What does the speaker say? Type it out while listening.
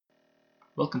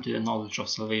Welcome to the Knowledge of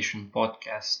Salvation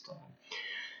podcast.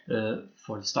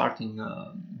 For starting,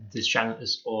 this channel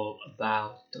is all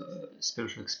about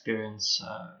spiritual experience,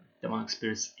 demonic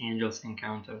spirits, angels,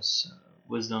 encounters,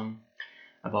 wisdom,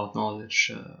 about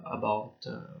knowledge, about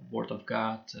Word of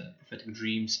God, prophetic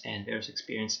dreams, and various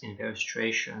experience in various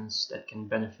situations that can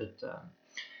benefit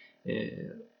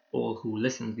all who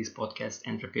listen to this podcast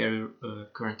and prepare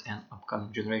current and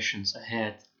upcoming generations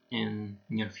ahead in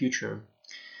near future.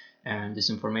 And this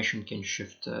information can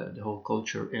shift the whole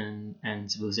culture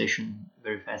and civilization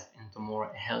very fast into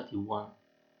more healthy one.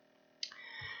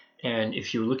 And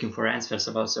if you're looking for answers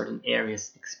about certain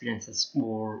areas, experiences,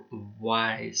 or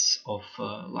whys of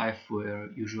life where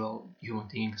usual human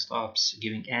being stops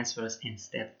giving answers,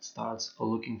 instead starts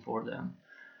looking for them,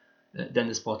 then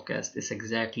this podcast is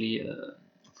exactly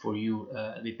for you.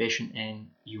 Be patient and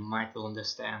you might will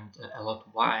understand a lot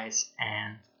whys,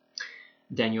 and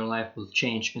then your life will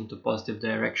change into positive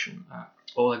direction.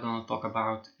 All I'm gonna talk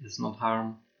about is not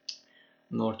harm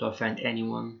nor to offend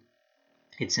anyone.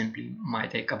 It's simply my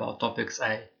take about topics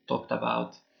I talked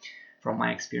about from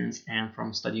my experience and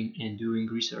from studying and doing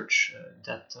research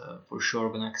that for sure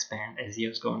gonna expand as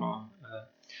years go on.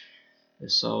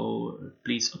 So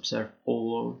please observe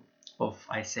all of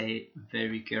I say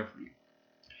very carefully.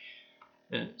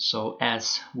 So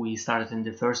as we started in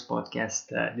the first podcast,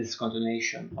 this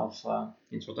continuation of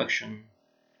introduction,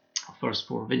 first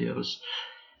four videos,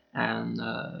 and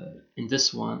in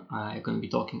this one I'm going to be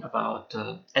talking about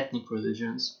ethnic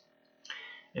religions,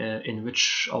 in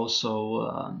which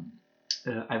also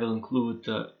I will include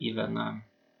even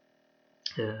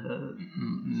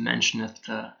mentioned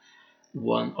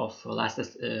one of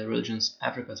latest religions,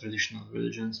 Africa traditional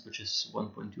religions, which is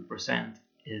 1.2%,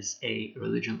 is a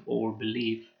religion or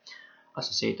belief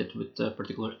associated with a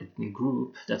particular ethnic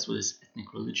group. That's what is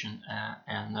ethnic religion.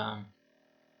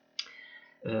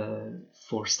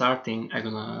 For starting, I'm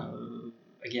gonna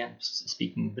again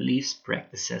speaking beliefs,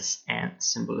 practices, and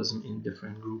symbolism in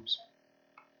different groups.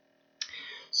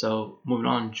 So moving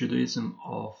on, Judaism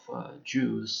of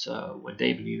Jews, what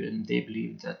they believe in. They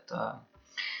believe that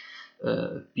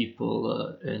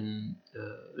people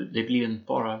they believe in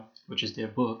Torah, which is their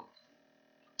book,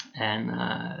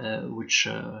 and which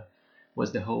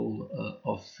was the whole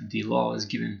of the laws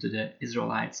given to the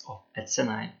Israelites at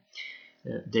Sinai.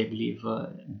 They believe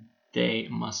they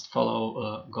must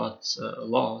follow God's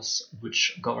laws,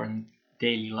 which govern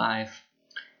daily life.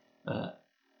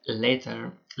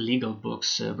 Later, legal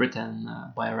books written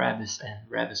by rabbis, and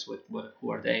rabbis,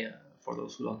 who are they? For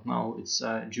those who don't know, it's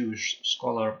a Jewish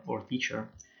scholar or teacher,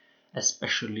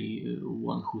 especially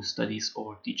one who studies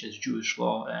or teaches Jewish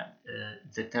law,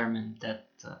 determine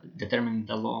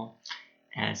the law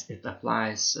as it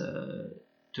applies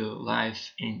to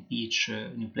life in each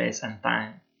new place and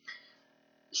time.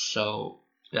 So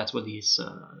that's what these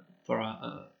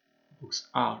Torah books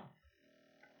are,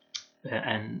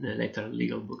 and the later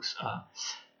legal books are.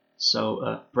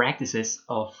 So practices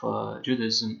of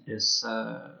Judaism is,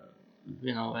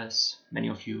 as many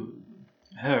of you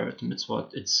heard,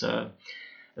 mitzvot. It's the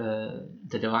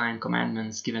divine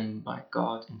commandments given by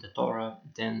God in the Torah.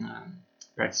 Then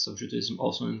practice of Judaism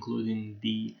also including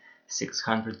the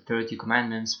 630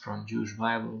 commandments from Jewish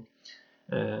Bible.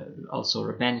 Also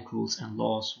rabbinic rules and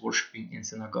laws, worshiping in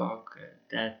synagogue,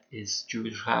 that is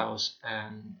Jewish house,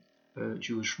 and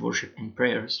Jewish worship and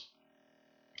prayers,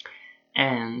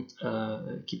 and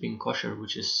keeping kosher,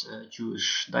 which is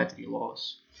Jewish dietary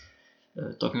laws.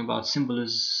 Talking about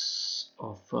symbols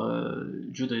of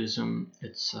Judaism,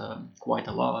 it's quite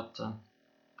a lot.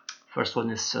 First one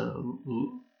is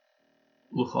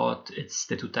Luchot, it's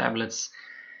the two tablets.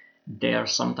 They are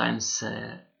sometimes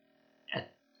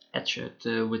etched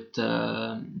with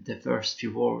the first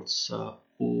few words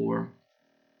or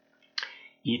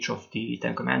each of the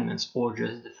 10 commandments, or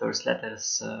just the first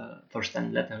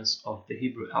 10 letters of the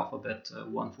Hebrew alphabet,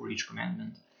 one for each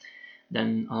commandment.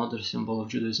 Then another symbol of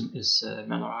Judaism is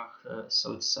menorah,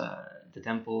 so it's the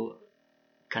temple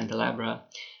candelabra.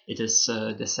 It is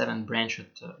the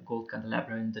 7-branched gold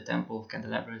candelabra in the temple.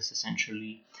 Candelabra is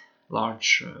essentially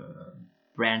large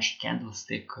branched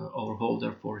candlestick or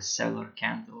holder for several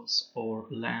candles or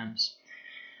lamps.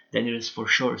 Then it is for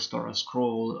sure Torah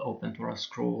scroll. Open Torah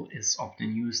scroll is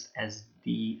often used as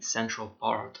the central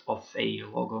part of a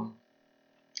logo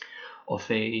of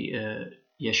a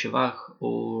yeshiva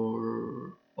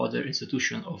or other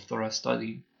institution of Torah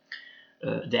study.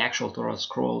 The actual Torah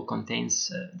scroll contains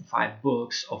the 5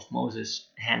 books of Moses,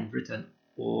 handwritten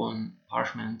on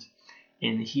parchment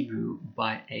in Hebrew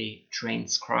by a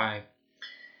trained scribe.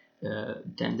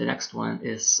 Then the next one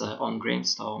is on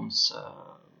gravestones,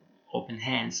 open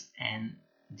hands and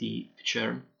the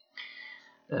pitcher.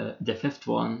 The fifth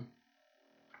one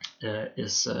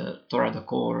is Torah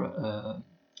Decor,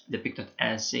 depicted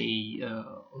as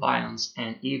lions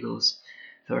and eagles.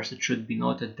 First, it should be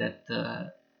noted that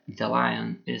the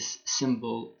lion is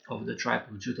symbol of the tribe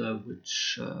of Judah,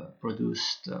 which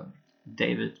produced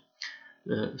David,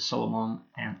 Solomon,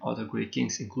 and other great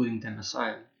kings, including the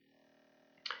Messiah.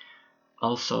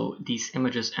 Also, these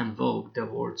images invoke the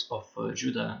words of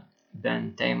Judah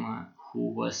ben Tema, who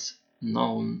was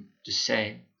known to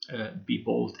say, "Be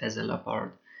bold as a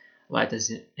leopard, light as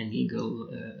an eagle,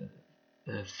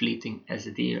 fleeting as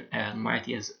a deer, and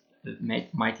mighty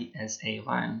as a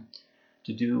lion,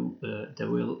 to do the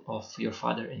will of your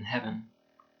Father in heaven."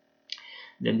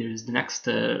 Then there is the next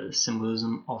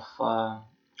symbolism of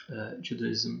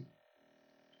Judaism,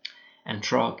 and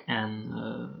trog and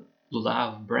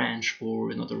lulav, branch,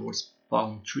 or in other words,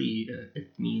 palm tree.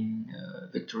 It means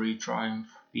victory, triumph,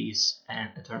 peace, and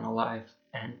eternal life.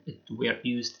 And it were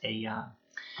used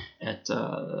at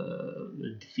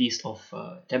the Feast of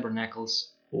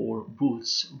Tabernacles or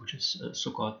Booths, which is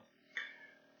Sukkot,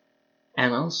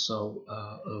 and also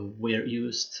were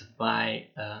used by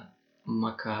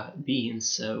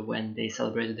Maccabees when they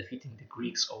celebrated defeating the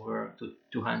Greeks over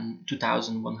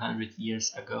 2,100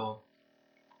 years ago.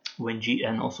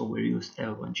 And also were used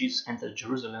when Jesus entered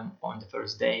Jerusalem on the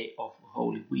first day of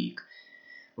Holy Week,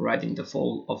 riding the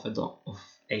foal of a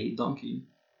donkey.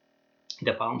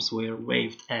 The palms were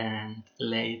waved and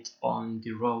laid on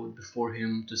the road before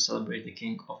him to celebrate the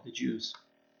King of the Jews.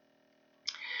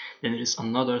 Then there is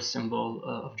another symbol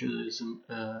of Judaism.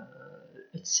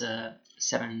 It's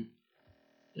seven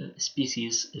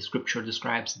species. The scripture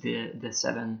describes the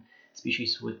seven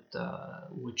species with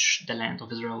which the land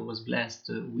of Israel was blessed: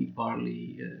 wheat,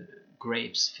 barley,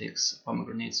 grapes, figs,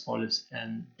 pomegranates, olives,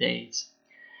 and dates.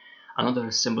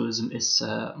 Another symbolism is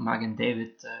Magen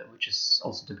David, which is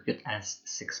also depicted as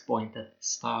six-pointed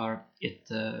star. It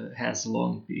has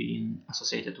long been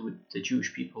associated with the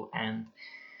Jewish people and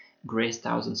graced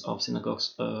thousands of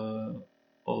synagogues all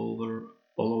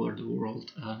over the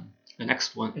world. The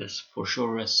next one is, for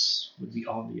sure, as would be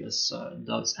obvious,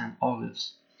 doves and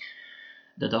olives.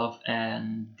 The dove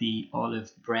and the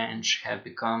olive branch have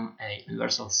become a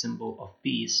universal symbol of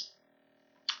peace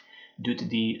due to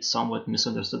the somewhat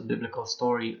misunderstood biblical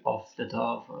story of the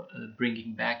dove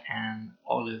bringing back an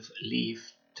olive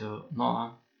leaf to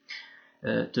Noah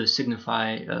to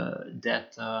signify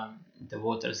that the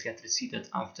waters had receded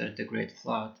after the great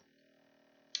flood.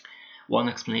 One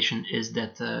explanation is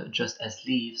that just as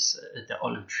leaves, the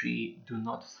olive tree do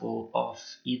not fall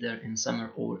off either in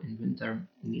summer or in winter,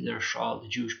 neither shall the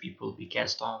Jewish people be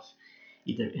cast off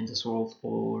either in this world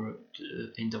or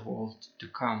in the world to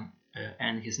come.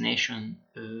 And his nation,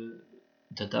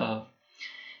 the dove,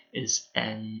 is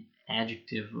an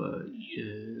adjective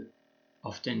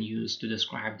often used to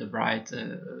describe the bride,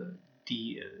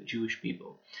 the Jewish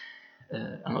people.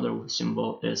 Another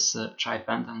symbol is Chai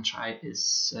Pantan. Chai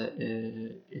is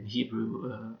in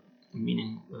Hebrew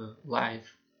meaning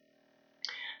life.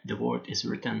 The word is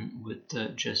written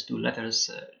with just two letters,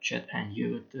 Chet and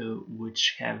Yud,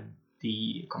 which have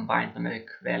the combined numeric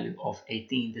value of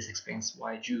 18. This explains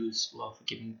why Jews love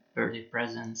giving birthday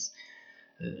presents,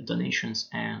 donations,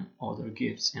 and other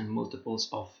gifts in multiples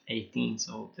of 18,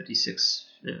 so 36,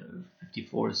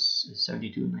 54,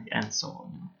 72, and so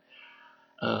on.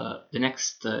 The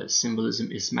next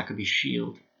symbolism is Maccabee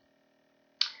shield,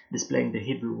 displaying the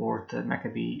Hebrew word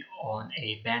Maccabee on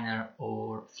a banner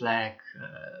or flag,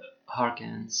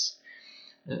 harkens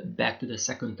back to the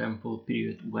Second Temple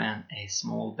period, when a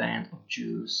small band of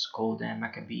Jews called the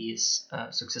Maccabees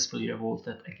successfully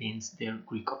revolted against their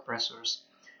Greek oppressors.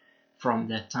 From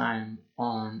that time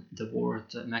on, the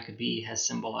word Maccabee has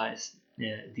symbolized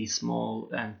the small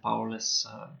and powerless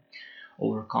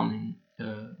overcoming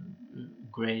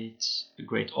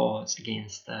great odds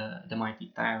against the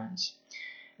mighty tyrants.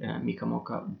 Mika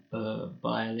Moka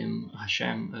Baalim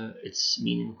Hashem, its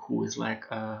meaning who is like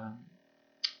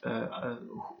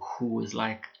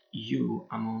you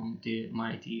among the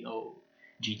mighty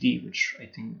OGD, which I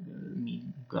think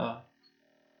mean God,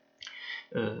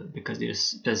 because there's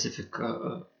specific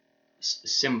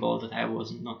symbol that I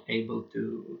was not able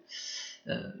to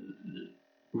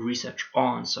research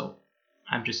on, so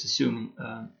I'm just assuming,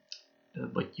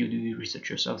 but you do your research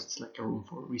yourselves. It's like a room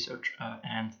for research,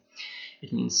 and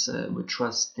it means with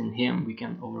trust in Him we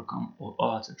can overcome all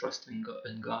odds, and trust in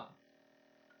God.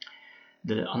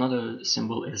 Another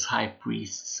symbol is high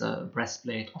priest's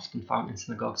breastplate, often found in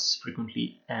synagogues,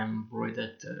 frequently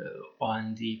embroidered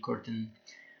on the curtain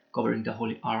covering the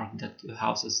holy ark that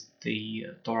houses the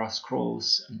Torah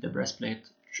scrolls, and the breastplate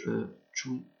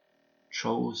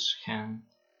chosen,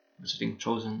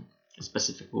 a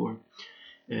specific word,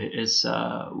 is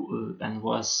and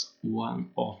was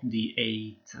one of the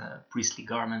 8 priestly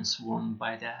garments worn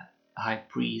by the high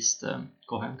priest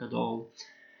Kohen Gadol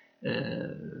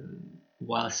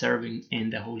while serving in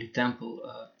the holy temple.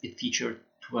 It featured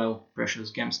 12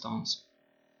 precious gemstones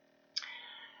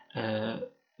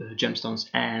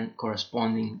and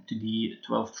corresponding to the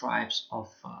 12 tribes of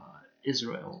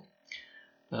Israel.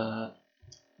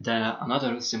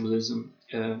 Another symbolism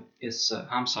is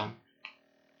Hamsa.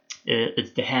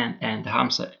 It's the hand, and the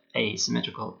Hamsa, a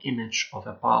symmetrical image of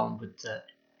a palm with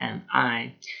an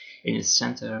eye in its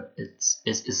center. It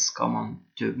is common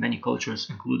to many cultures,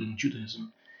 including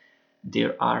Judaism.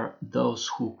 There are those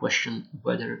who question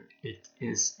whether it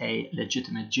is a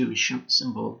legitimate Jewish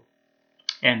symbol,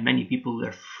 and many people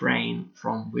refrain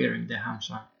from wearing the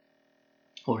Hamsa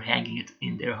or hanging it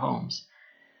in their homes.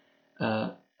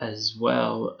 As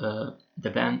well, the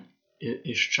Ben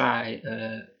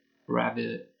Ishchai,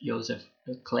 Rabbi Yosef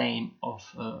claim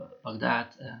of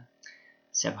Baghdad,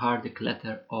 Sephardic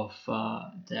letter of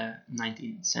the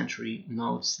 19th century,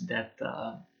 notes that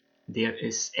there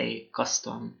is a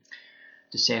custom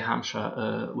to say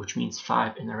Hamsha, which means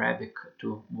 5 in Arabic,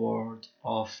 to ward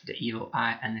off the evil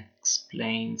eye, and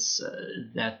explains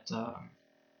that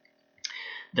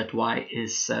why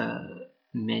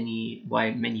many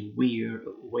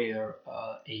wear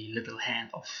a little hand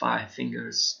of 5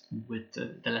 fingers with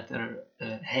the letter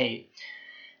Hey,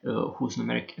 whose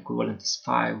numeric equivalent is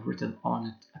 5 written on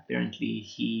it. Apparently,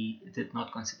 he did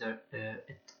not consider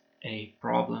it a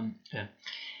problem.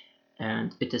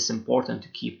 And it is important to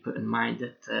keep in mind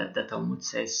that the Talmud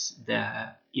says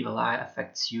the evil eye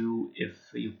affects you if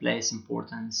you place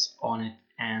importance on it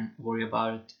and worry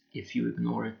about it. If you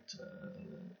ignore it,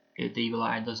 the evil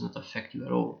eye does not affect you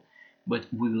at all. But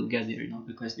we will get there,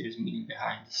 because there's meaning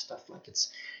behind this stuff. Like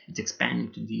it's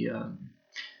expanding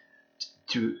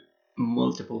to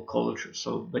multiple cultures.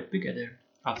 So, but we get there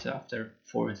after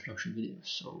 4 introduction videos.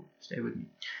 So stay with me.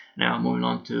 Now moving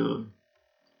on to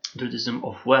Druidism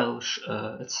of Welsh.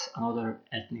 It's another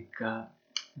ethnic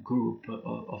group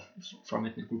from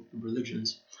ethnic group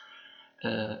religions.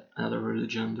 Another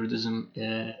religion, Druidism,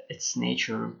 its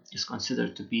nature is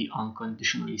considered to be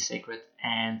unconditionally sacred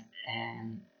and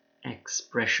an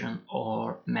expression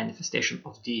or manifestation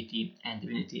of deity and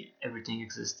divinity. Everything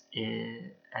exists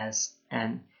as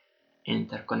an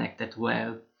interconnected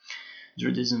web.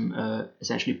 Druidism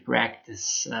essentially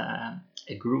practice a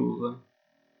group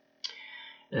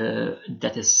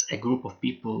that is a group of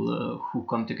people who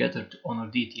come together to honor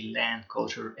deity, land,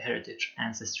 culture, heritage,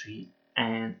 ancestry,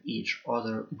 and each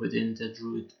other within the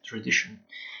Druid tradition.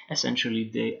 Essentially,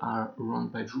 they are run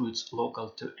by Druids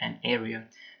local to an area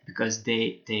because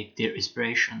they take their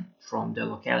inspiration from the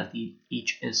locality.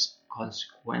 Each is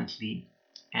consequently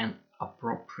and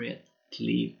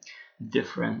appropriately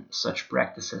different. Such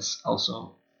practices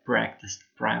also practiced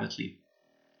privately.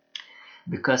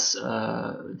 Because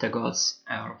the gods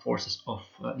are forces of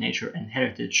nature and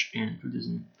heritage in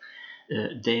Buddhism,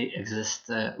 they exist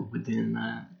within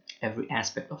every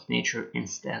aspect of nature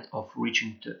instead of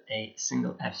reaching to a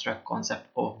single abstract concept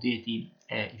of deity,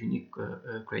 a unique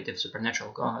creative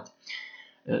supernatural god.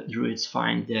 Druids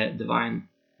find the divine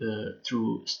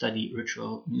through study,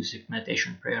 ritual, music,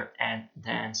 meditation, prayer, and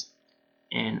dance.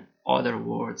 In other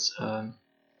words,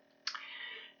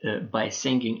 by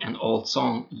singing an old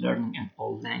song, learning an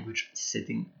old language,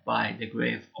 sitting by the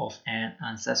grave of an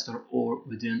ancestor, or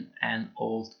within an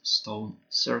old stone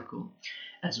circle,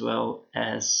 as well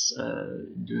as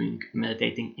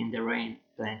meditating in the rain,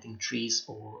 planting trees,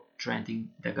 or tending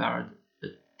the garden.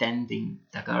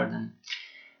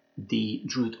 The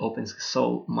Druid opens his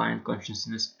soul, mind,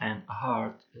 consciousness, and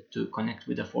heart to connect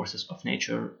with the forces of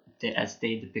nature as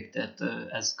they depicted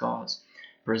as gods,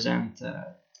 present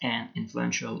and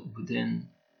influential within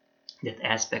that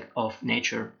aspect of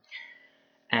nature.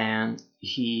 And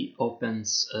he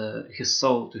opens his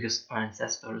soul to his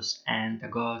ancestors and the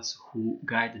gods who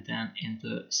guided them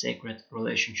into sacred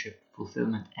relationship,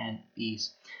 fulfillment, and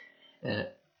peace.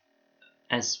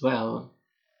 As well,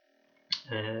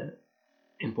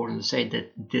 important to say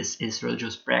that this is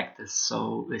religious practice,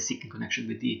 so seeking connection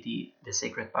with deity, the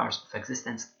sacred powers of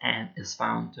existence, and is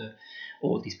found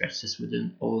all these practices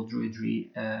within all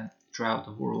Druidry throughout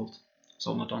the world,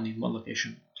 so not only in one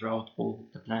location, throughout all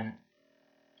the planet.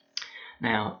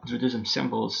 Now, Druidism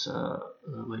symbols,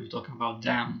 when we're talking about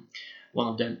them, one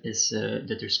of them is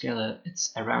the Terskela.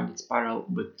 It's a rounded spiral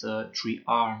with 3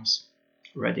 arms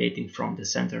radiating from the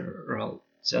central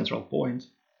point.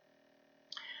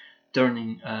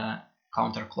 turning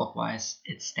counterclockwise,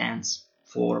 it stands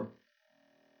for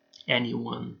any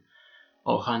one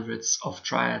or hundreds of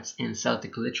triads in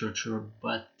Celtic literature,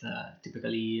 but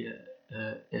typically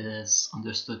it is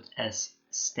understood as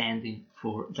standing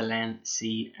for the land,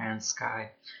 sea, and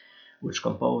sky, which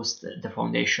composed the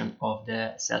foundation of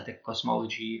the Celtic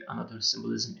cosmology. Another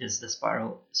symbolism is the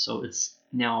spiral, so it's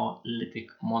Neolithic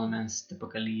monuments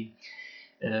typically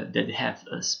that have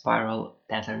spiral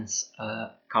patterns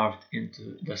carved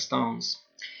into the stones.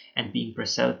 And being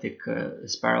pre-Celtic,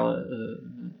 spiral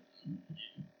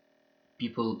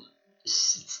people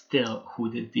still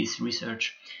who did this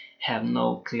research have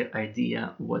no clear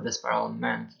idea what the spiral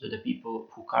meant to the people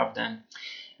who carved them,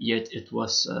 yet it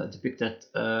was depicted.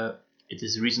 It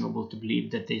is reasonable to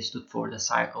believe that they stood for the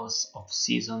cycles of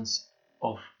seasons,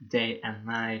 of day and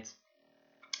night,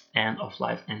 and of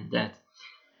life and death.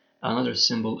 Another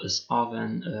symbol is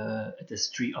oven. It is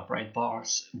three upright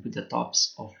bars with the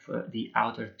tops of the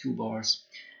outer two bars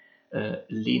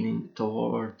leaning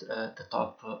toward the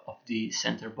top of the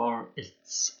center bar.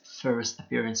 Its first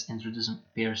appearance in Druidism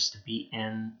appears to be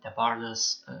in the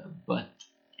Bardas, but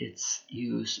its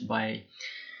use by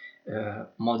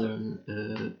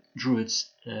modern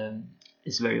Druids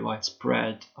is very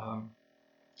widespread.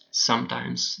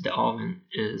 Sometimes the oven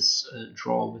is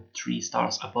drawn with three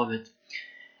stars above it,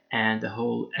 and the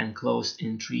whole enclosed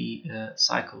in three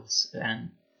cycles.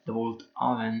 And the word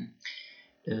oven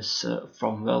is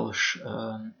from Welsh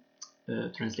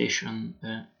translation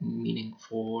meaning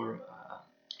for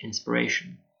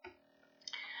inspiration.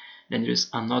 Then there is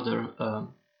another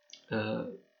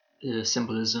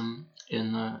symbolism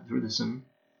in Druidism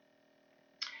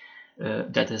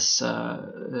that is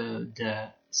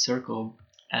the circle.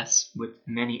 As with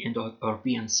many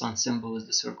Indo-European sun symbols,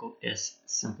 the circle is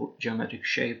simple geometric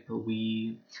shape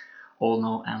we all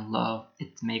know and love.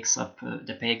 It makes up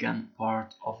the pagan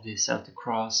part of the Celtic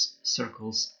cross.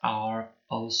 Circles are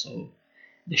also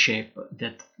the shape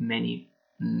that many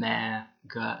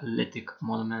megalithic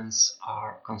monuments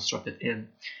are constructed in,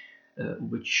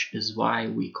 which is why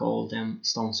we call them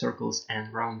stone circles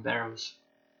and round barrows.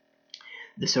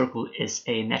 The circle is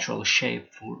a natural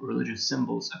shape for religious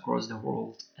symbols across the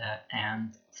world,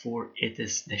 and for it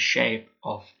is the shape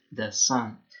of the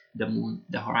sun, the moon,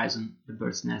 the horizon, the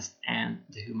bird's nest, and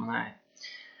the human eye.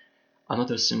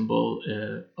 Another symbol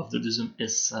of Druidism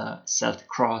is Celtic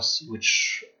cross,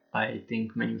 which I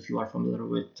think many of you are familiar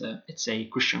with. It's a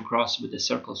Christian cross with a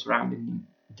circle surrounding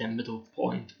the middle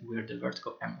point where the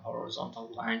vertical and horizontal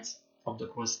lines of the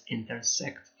cross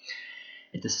intersect.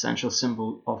 It is an essential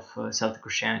symbol of Celtic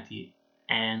Christianity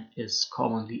and is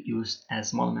commonly used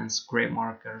as monuments, grave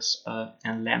markers,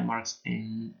 and landmarks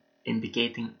in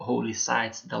indicating holy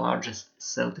sites. The largest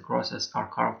Celtic crosses are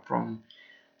carved from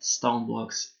stone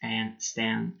blocks and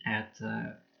stand at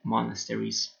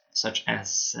monasteries such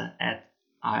as at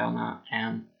Iona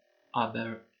and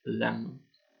Aberlemnon.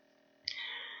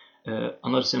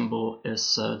 Another symbol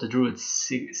is the Druid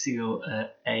sigil,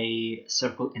 a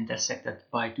circle intersected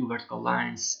by two vertical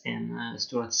lines in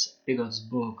Stuart Pigot's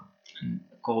book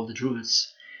called The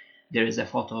Druids. There is a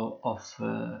photo of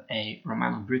a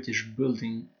Romano-British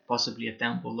building, possibly a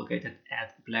temple located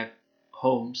at Black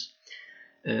Holmes,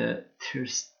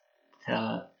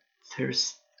 Thurstleton,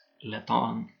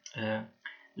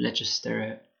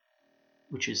 Leicester,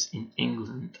 which is in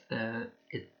England,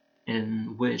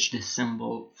 in which this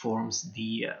symbol forms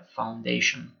the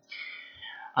foundation.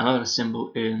 Another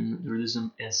symbol in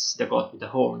Druidism is the god with the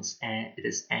horns, and it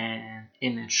is an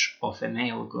image of a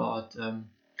male god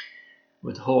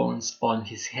with horns on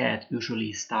his head,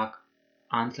 usually stuck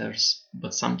antlers,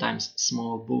 but sometimes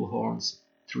small bull horns.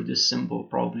 Through this symbol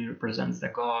probably represents the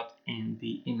god in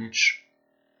the image.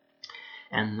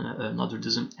 And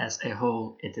Druidism as a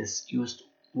whole, it is used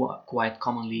quite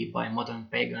commonly by modern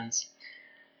pagans,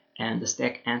 and the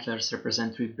stag antlers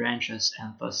represent three branches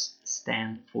and thus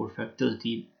stand for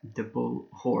fertility. The bull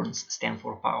horns stand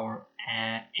for power.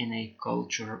 In a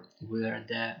culture where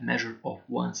the measure of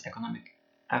one's economic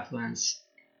affluence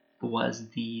was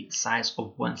the size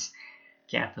of one's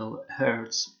cattle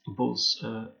herds, bull's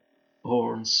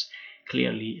horns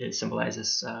clearly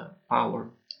symbolizes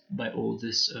power by all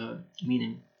this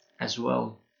meaning as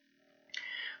well.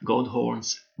 Goat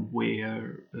horns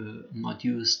were not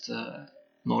used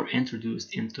nor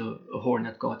introduced into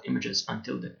horned god images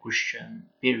until the Christian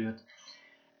period,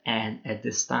 and at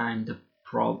this time it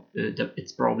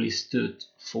probably stood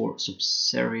for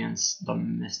subservience,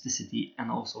 domesticity,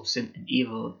 and also sin and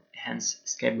evil, hence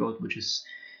scapegoat, which is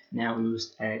now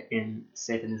used in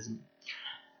Satanism.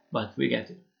 But we get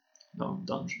it.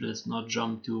 Let's not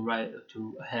jump too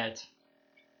ahead.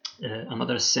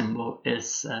 Another symbol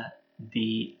is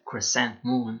the crescent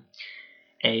moon,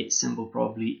 a symbol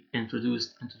probably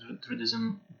introduced into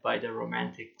Druidism by the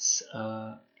Romantics.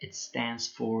 It stands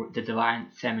for the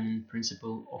divine feminine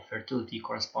principle of fertility,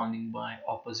 corresponding by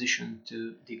opposition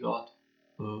to the god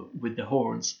with the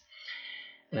horns.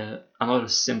 Another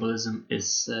symbolism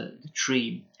is the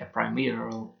tree, a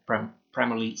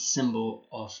primarily symbol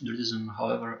of Druidism.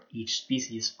 However, each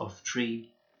species of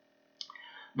tree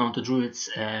known to Druids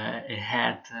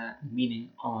had meaning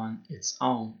on its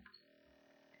own.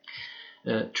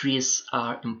 Trees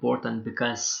are important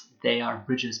because they are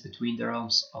bridges between the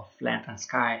realms of land and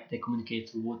sky. They communicate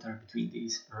through water between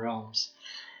these realms.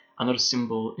 Another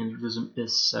symbol in Druidism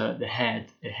is the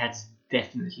head. The heads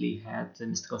definitely had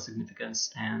mystical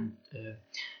significance, and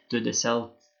to the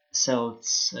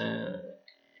Celts,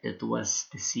 it was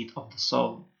the seat of the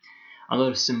soul.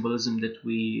 Another symbolism that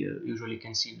we usually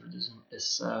can see in Druidism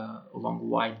is long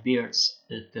white beards.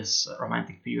 This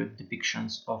Romantic period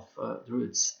depictions of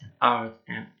Druids in art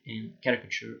and in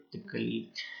caricature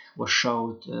typically was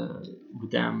showed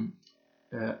with them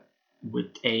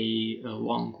with a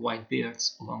long white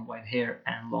beards, long white hair,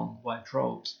 and long white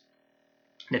robes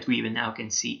that we even now can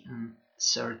see in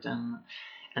certain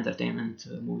entertainment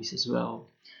movies as well,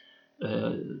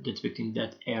 depicting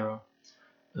that era.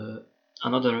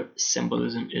 Another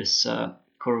symbolism is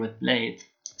curved blade,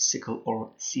 sickle, or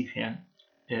scythe.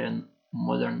 In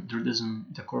modern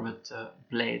Druidism, the curved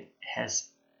blade has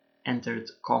entered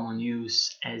common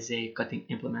use as a cutting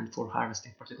implement for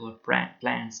harvesting particular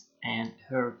plants and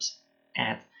herbs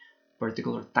at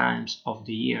particular times of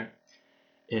the year.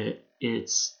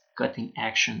 Its cutting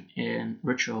action in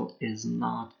ritual is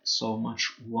not so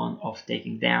much one of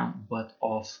taking down, but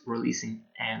of releasing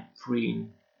and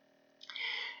freeing.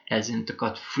 As in, to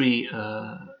cut free,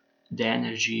 the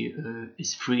energy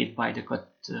is freed by the cut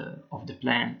of the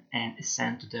plant and is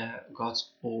sent to the gods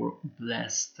or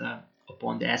blessed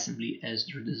upon the assembly, as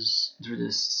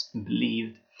Druidists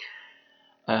believed.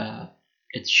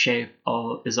 Its shape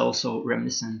is also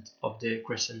reminiscent of the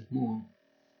crescent moon.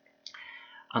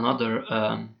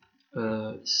 Another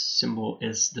symbol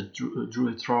is the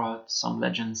Druid rod. Some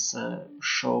legends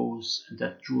shows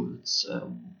that Druids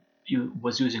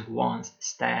was using wands,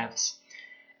 staffs,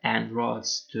 and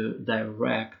rods to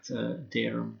direct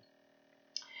their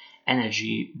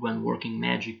energy when working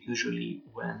magic, usually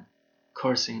when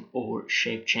cursing or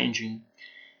shape changing.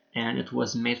 And it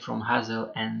was made from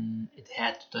hazel, and it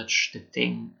had to touch the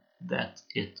thing that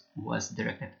it was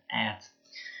directed at.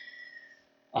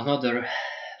 Another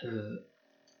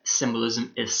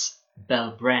symbolism is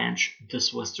bell branch.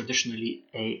 This was traditionally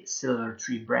a silver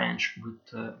tree branch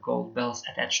with gold bells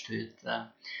attached to it.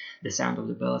 The sound of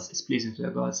the bells is pleasing to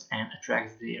the gods and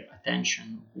attracts their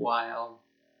attention, while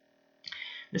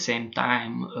at the same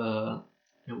time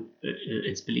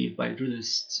it's believed by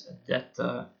Druidists that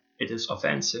it is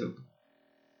offensive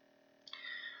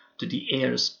to the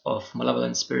ears of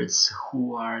malevolent spirits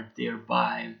who are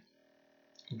thereby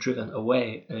driven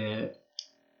away.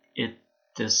 It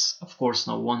is, of course,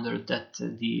 no wonder that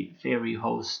the fairy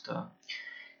host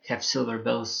have silver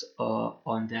bells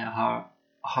on their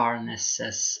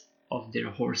harnesses of their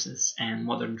horses, and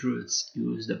modern Druids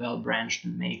use the bell branch to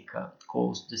make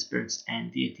calls to the spirits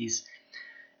and deities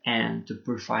and to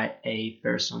purify a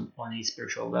person on a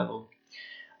spiritual level.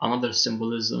 Another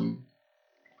symbolism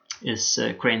is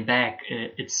Craneback.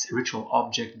 It's a ritual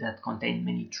object that contains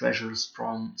many treasures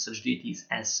from such deities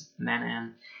as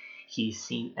Manannán. He is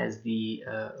seen as the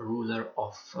ruler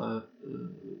of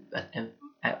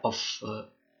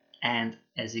and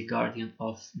as a guardian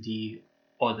of the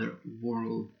other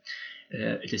world.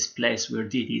 It is a place where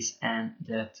deities and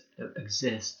that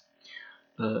exist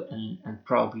and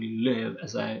probably live,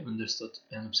 as I understood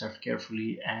and observed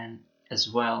carefully, and as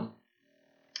well.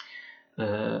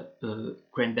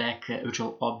 Craneback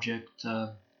ritual object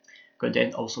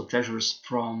contained also treasures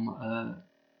from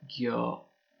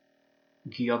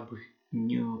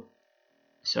Giobnu,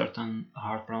 certain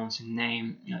hard pronouncing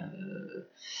name.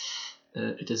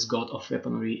 It is god of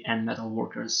weaponry and metal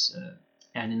workers,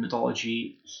 and in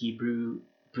mythology he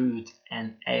brewed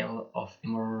an ale of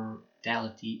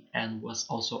immortality and was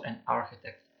also an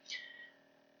architect.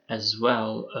 As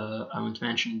well, I want to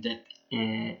mention that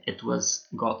it was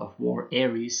god of war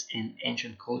Ares in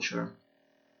ancient culture,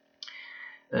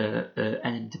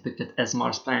 and it depicted as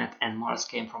Mars planet, and Mars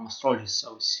came from astrology,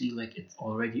 so see, like, it's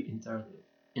already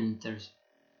inter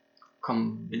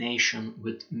combination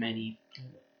with many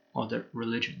other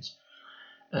religions.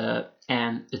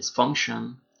 And its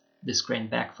function, this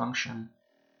Craneback function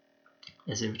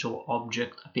as a ritual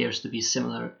object, appears to be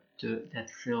similar that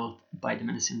filled by the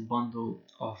medicine bundle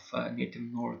of Native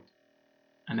North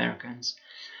Americans.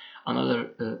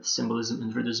 Another symbolism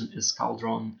in Druidism is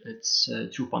cauldron. It's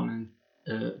as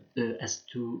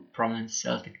two prominent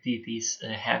Celtic deities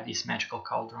have these magical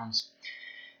cauldrons.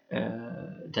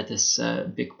 That is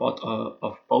a big pot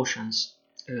of potions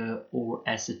or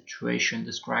a situation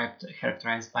described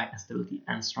characterized by instability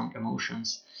and strong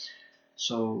emotions.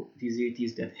 So these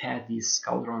deities that had these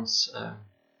cauldrons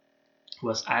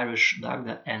was Irish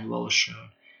Dagda and Welsh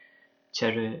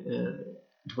Cherry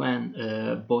Dwen.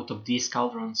 Both of these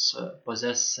cauldrons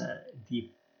possess the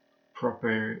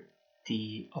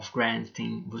property of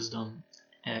granting wisdom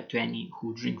to any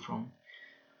who drink from.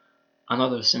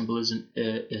 Another symbolism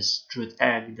is Druid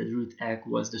egg. The Druid egg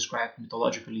was described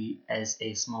mythologically as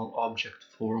a small object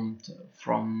formed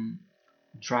from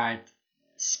dried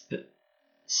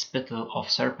spittle of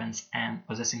serpents and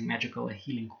possessing magical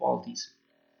healing qualities.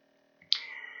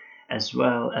 As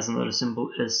well as another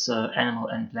symbol is animal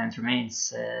and plant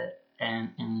remains,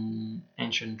 and in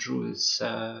ancient Druids,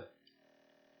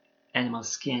 animal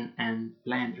skin and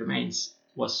plant remains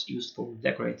was used for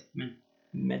decorative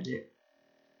medicinal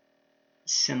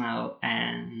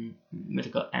and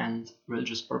medical and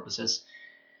religious purposes.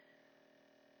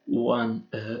 One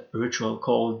ritual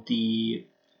called the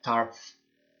Tarp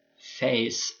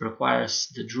Face requires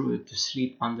the druid to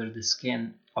sleep under the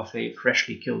skin of a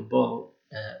freshly killed bull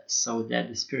so that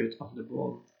the spirit of the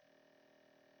bull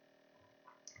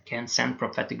can send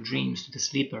prophetic dreams to the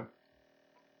sleeper.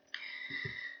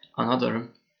 Another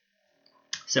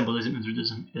symbolism in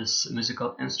Druidism is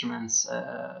musical instruments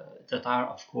that are,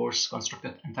 of course,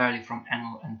 constructed entirely from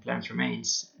animal and plant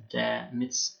remains. The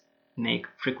myths make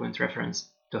frequent reference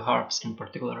to harps in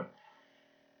particular,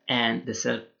 and the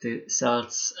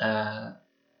Celts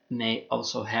may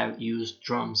also have used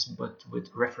drums, but with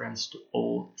reference to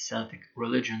old Celtic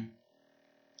religion.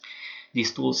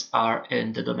 These tools are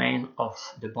in the domain of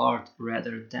the bard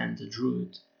rather than the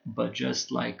druid, but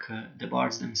just like the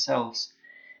bards themselves,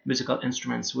 musical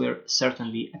instruments were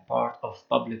certainly a part of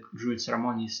public druid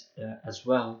ceremonies as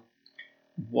well.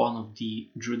 One of the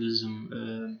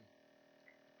Druidism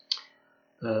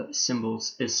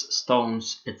symbols is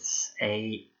stones. It's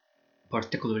a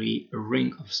particularly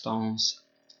ring of stones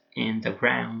in the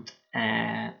ground,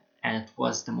 and it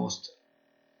was the most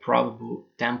probable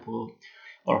temple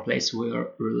or place where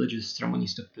religious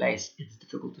ceremonies took place. It's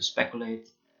difficult to speculate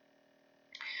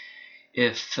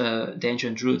if the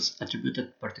ancient Druids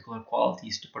attributed particular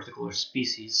qualities to particular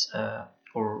species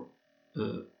or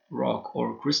rock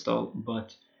or crystal,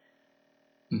 but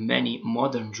many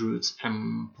modern Druids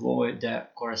employ the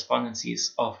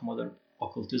correspondences of modern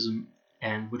occultism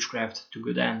and witchcraft to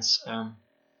good ends.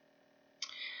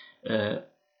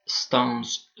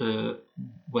 Stones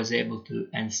was able to,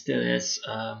 and still is,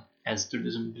 as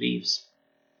Druidism believes,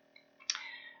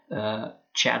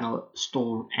 channel,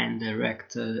 store, and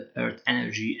direct earth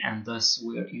energy, and thus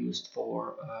were used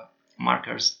for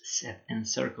markers set in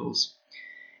circles,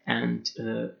 and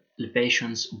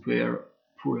libations were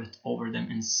poured over them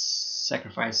in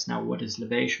sacrifice. Now, what is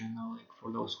libation? Now, like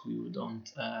for those who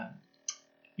don't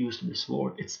use this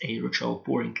word, it's a ritual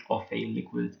pouring of a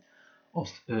liquid of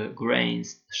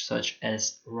grains such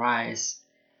as rice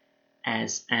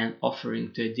as an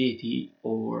offering to a deity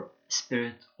or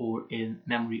spirit or in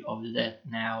memory of the dead.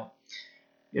 Now,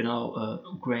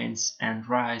 grains and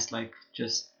rice, like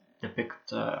just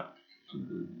depict,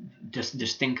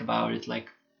 just think about it, like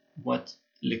what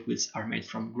liquids are made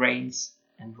from grains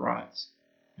and rice.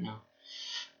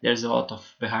 There's a lot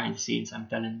of behind the scenes. I'm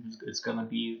telling you, it's gonna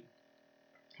be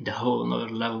the whole another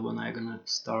level when I'm gonna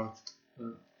start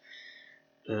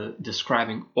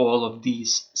describing all of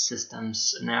these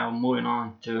systems. Now, moving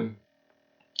on to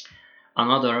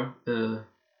another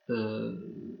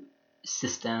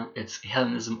system, it's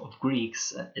Hellenism of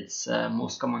Greeks. It's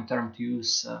most common term to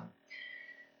use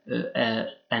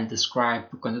and describe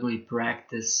continually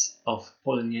practice of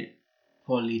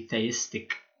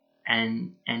polytheistic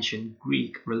and ancient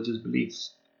Greek religious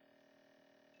beliefs.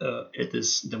 It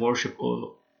is the worship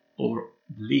or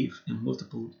belief in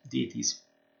multiple deities,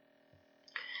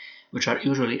 which are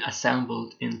usually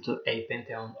assembled into a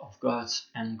pantheon of gods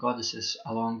and goddesses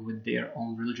along with their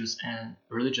own religions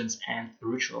and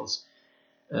rituals.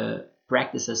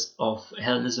 Practices of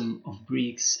Hellenism of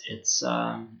Greeks, it's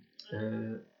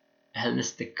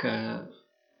Hellenistic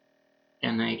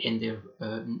in their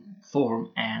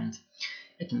form, and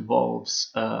it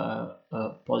involves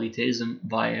polytheism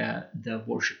via the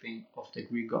worshipping of the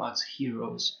Greek gods,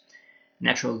 heroes,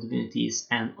 natural divinities,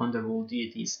 and underworld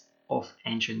deities of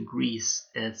ancient Greece.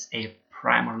 It's a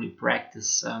primarily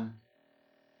practice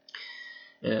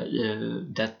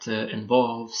that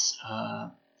involves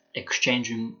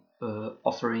exchanging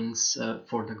offerings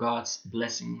for the gods,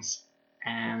 blessings,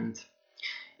 and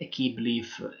a key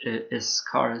belief is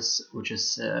charis, which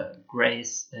is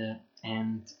grace,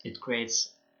 and it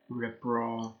creates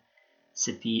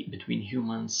reciprocity between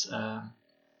humans,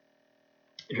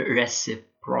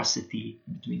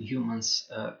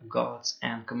 gods,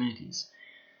 and communities.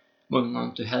 Moving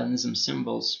on to Hellenism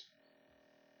symbols.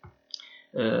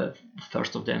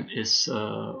 First of them is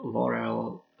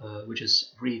laurel, which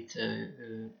is wreath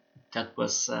that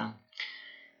was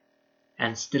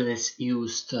and still is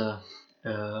used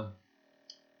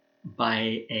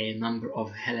by a number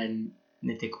of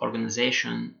Hellenic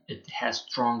organizations. It has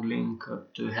strong link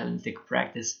to Hellenic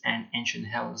practice and ancient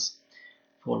Hellas.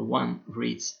 For one,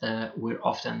 wreaths were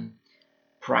often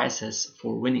prizes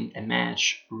for winning a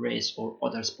match, race, or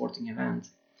other sporting event.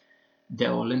 The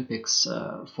Olympics,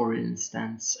 for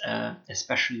instance,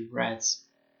 especially wreaths,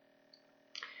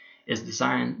 is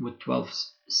designed with 12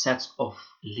 sets of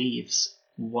leaves,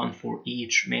 one for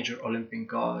each major Olympic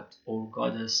god or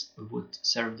goddess would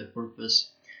serve the purpose.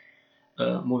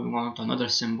 Moving on to another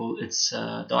symbol, it's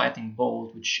the lightning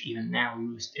bolt, which even now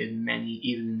used in many,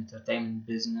 even in entertainment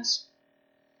business.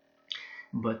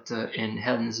 But in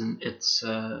Hellenism, it's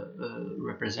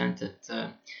represented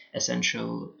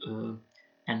essential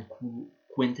and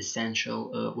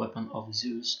quintessential weapon of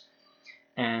Zeus,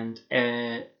 and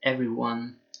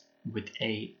everyone with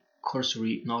a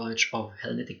cursory knowledge of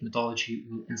Hellenic mythology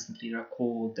will instantly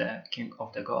recall the king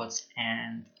of the gods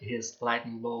and his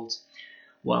lightning bolts.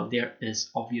 While there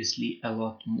is obviously a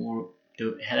lot more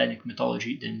to Hellenic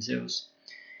mythology than Zeus,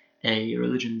 a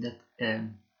religion that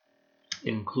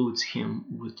includes him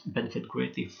would benefit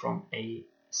greatly from a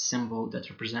symbol that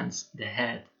represents the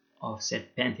head of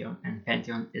said pantheon, and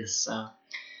pantheon is,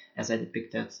 as I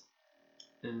depicted,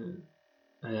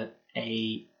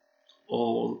 a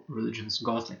all religions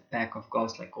gods, like pack of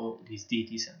gods, like all these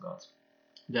deities and gods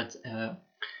that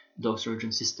those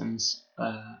religion systems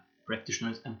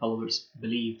practitioners and followers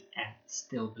believed and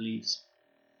still believes.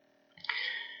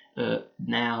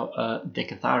 Now, the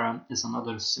Kithara is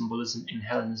another symbolism in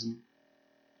Hellenism.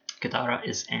 Kithara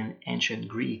is an ancient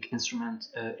Greek instrument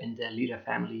in the lyra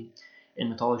family. In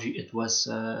mythology, it was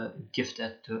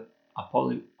gifted to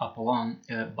Apollon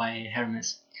by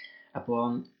Hermes.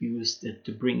 Apollon used it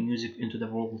to bring music into the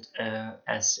world,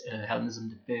 as Hellenism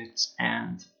depicts,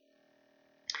 and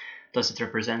thus it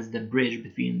represents the bridge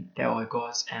between Theoi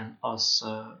gods and us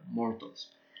mortals.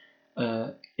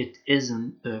 It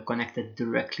isn't connected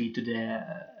directly to the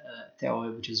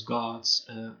Theoi, which is gods,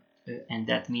 and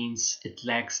that means it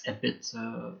lacks a bit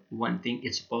one thing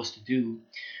it's supposed to do,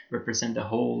 represent the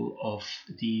whole of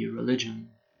the religion.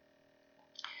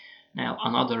 Now,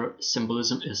 another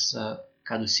symbolism is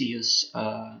caduceus.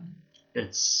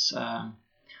 It's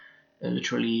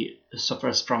literally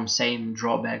suffers from same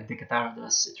drawback the Kithara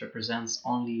does. It represents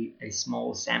only a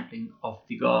small sampling of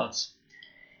the gods.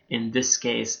 In this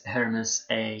case, Hermes,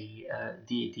 a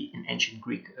deity in ancient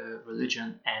Greek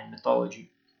religion and mythology.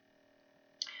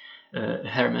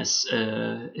 Hermes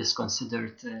is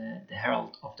considered the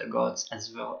herald of the gods,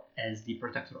 as well as the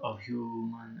protector of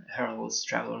human heralds,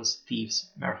 travelers, thieves,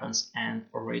 merchants, and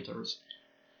orators.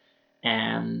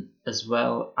 And as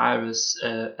well, Iris,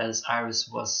 as Iris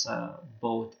was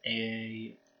both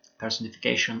a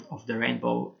personification of the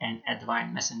rainbow and a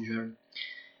divine messenger.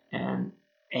 And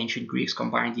ancient Greeks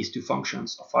combined these two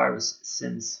functions of Iris,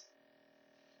 since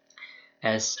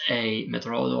as a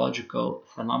meteorological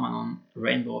phenomenon,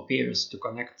 rainbow appears to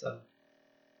connect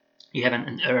heaven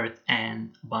and earth,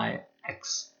 and by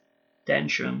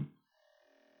extension,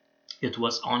 it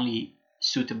was only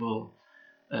suitable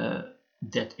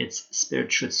that its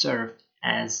spirit should serve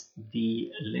as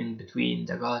the link between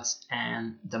the gods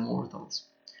and the mortals.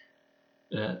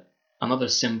 Another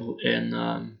symbol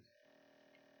in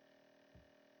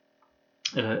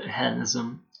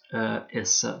Hellenism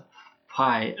is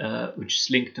pi, which is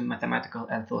linked to mathematical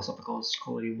and philosophical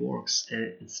scholarly works.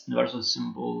 It's a universal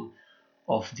symbol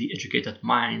of the educated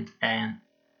mind. And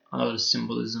another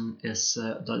symbolism is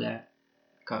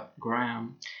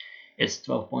dodecagram. It's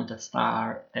 12-pointed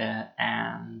star,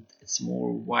 and it's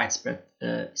more widespread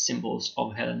symbols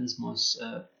of Hellenism,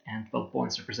 and 12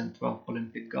 points represent 12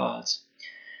 Olympic gods.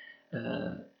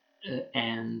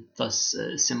 And thus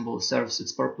symbol serves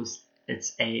its purpose.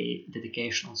 It's a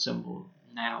dedicational symbol.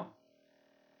 Now,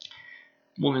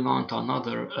 moving on to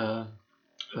another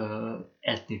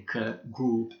ethnic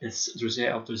group is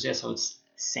Druzhia of Druzhia, so it's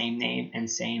same name and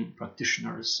same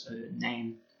practitioner's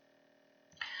name.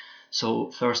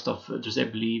 So first of Druzhia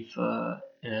believe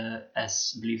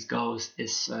as beliefs goes,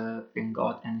 is in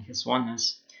God and His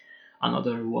oneness.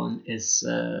 Another one is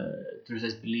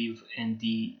Druze's belief in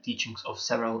the teachings of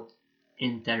several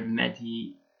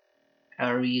intermediaries,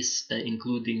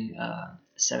 including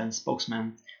 7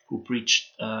 spokesmen who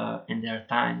preached in their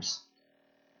times,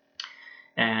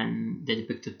 and they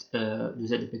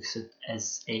depicts it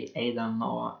as Adam,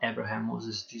 Noah, Abraham,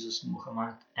 Moses, Jesus,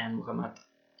 Muhammad, and Muhammad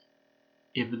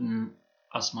ibn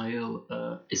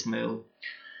Ismail.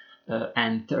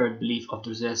 And third belief of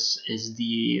Druze is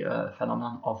the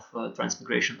phenomenon of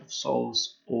transmigration of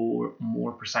souls, or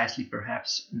more precisely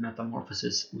perhaps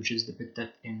metamorphosis, which is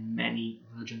depicted in many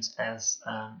religions as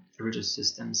religious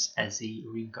systems as a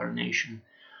reincarnation.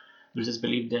 Druze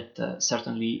believe that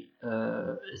certainly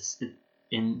it's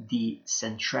in the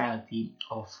centrality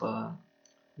of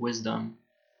wisdom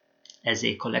as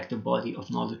a collective body of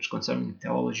knowledge concerning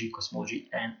theology, cosmology,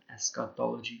 and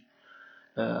eschatology.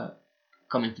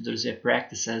 Coming to their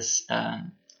practices,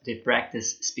 they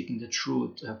practice speaking the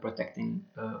truth, protecting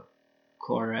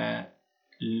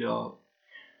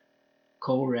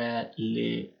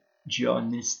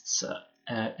coreligionists.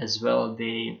 As well,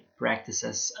 they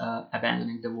practices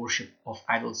abandoning the worship of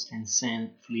idols and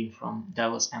sin, fleeing from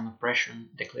devils and oppression,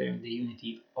 declaring the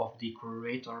unity of the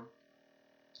Creator,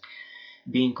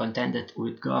 being contented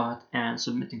with God and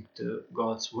submitting to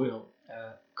God's will.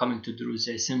 Coming to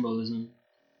Druze symbolism,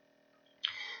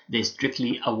 they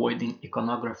strictly avoiding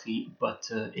iconography, but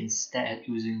instead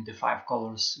using the 5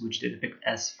 colors, which they depict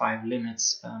as 5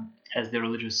 limits, as their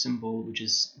religious symbol, which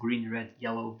is green, red,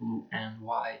 yellow, blue, and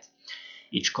white.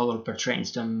 Each color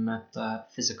portrays the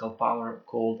metaphysical power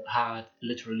called Had,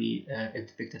 literally is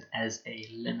depicted as a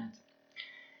limit,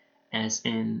 as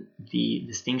in the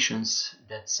distinctions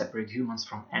that separate humans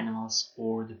from animals,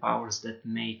 or the powers that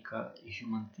make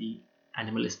human the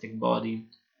animalistic body.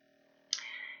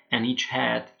 And each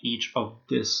of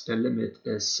this limit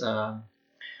is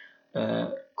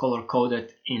color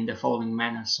coded in the following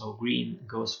manner. So green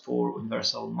goes for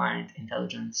universal mind,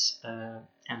 intelligence,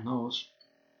 and nose.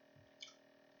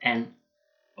 N-O-U-S,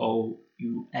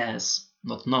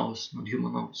 not nose, not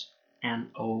human nose.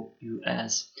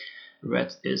 N-O-U-S.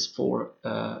 Red is for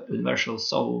universal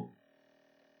soul.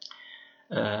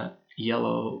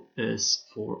 Yellow is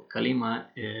for kalima,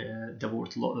 the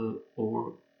word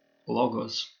or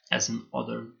logos, as in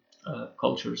other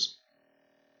cultures.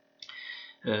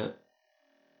 The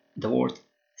word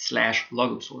 /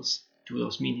 logos was 2 of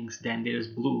those meanings. Then there is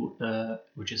blue,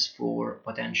 which is for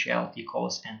potentiality,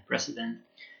 cause, and precedent,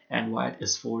 and white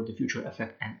is for the future,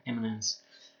 effect, and imminence.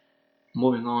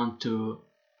 Moving on to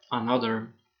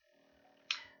another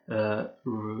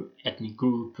ethnic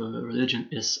group, religion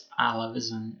is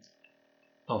Alavism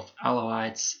of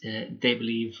Alawites. They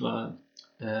believe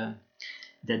that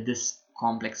this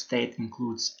complex faith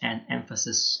includes an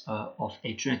emphasis of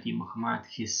a trinity: Muhammad,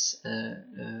 his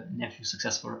nephew,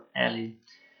 successor Ali,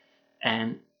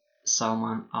 and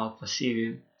Salman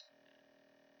al-Farisi,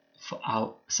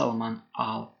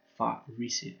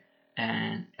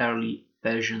 an early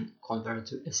Persian convert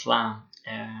to Islam.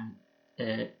 And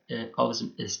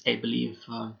Alavism is a belief.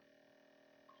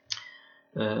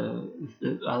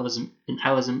 In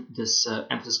Alavism, this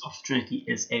emphasis of Trinity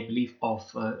is a belief of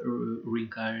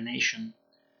reincarnation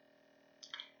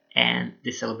and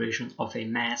the celebration of a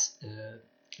mass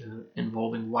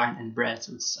involving wine and bread.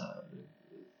 So it's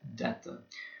that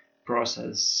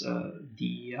process,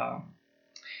 the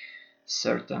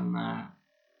certain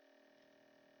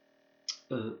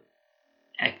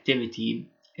activity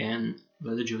in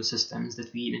religious systems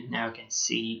that we even now can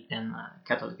see in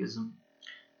Catholicism.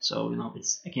 So,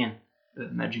 it's again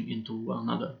merging into one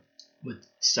another with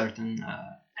certain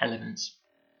elements.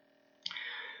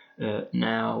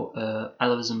 Now,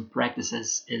 Alavism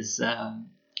practices is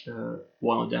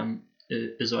one of them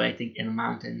isolating in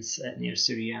mountains near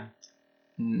Syria,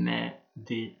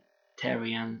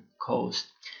 Mediterranean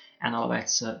coast. And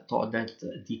Alawites thought that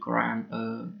the Quran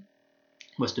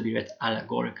was to be read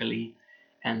allegorically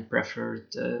and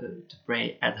preferred to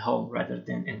pray at home rather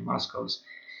than in mosques.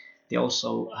 They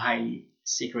also highly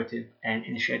secretive and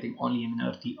initiating only a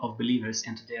minority of believers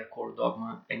into their core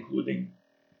dogma, including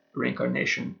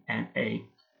reincarnation and a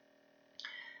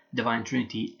divine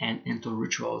trinity, and into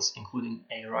rituals, including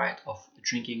a rite of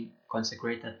drinking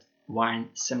consecrated wine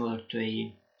similar to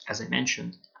a, as I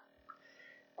mentioned,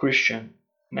 Christian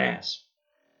mass.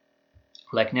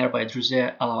 Like nearby Druze,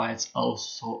 Alawites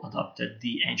also adopted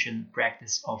the ancient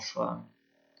practice of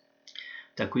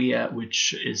Taqiyya,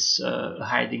 which is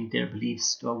hiding their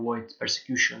beliefs to avoid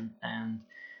persecution. And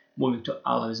moving to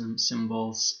Alavism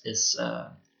symbols is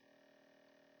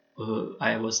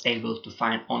I was able to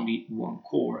find only one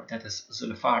core, that is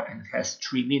Zulfar, and it has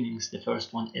three meanings. The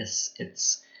first one is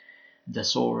it's the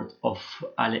sword of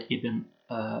Ali ibn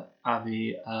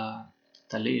Abi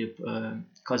Talib,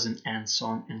 cousin and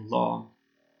son-in-law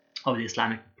of the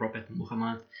Islamic prophet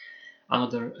Muhammad.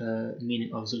 Another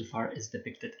meaning of Zulfar is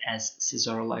depicted as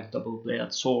scissor-like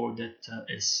double-bladed sword that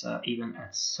is even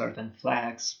at certain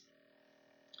flags.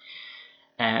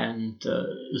 And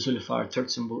Zulfar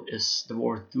third symbol is the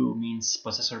word "du" means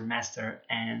possessor, master,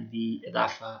 and the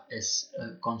Idafa is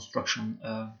construction,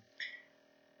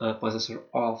 possessor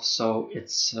of. So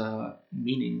its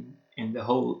meaning in the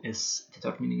whole is the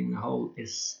third meaning in the whole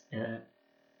is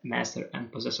master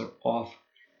and possessor of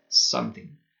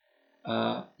something.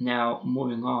 Now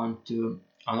moving on to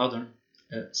another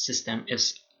system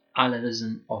is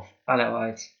Alavism of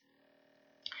Alawites,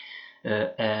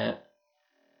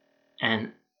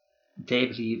 and they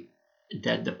believe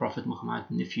that the Prophet Muhammad's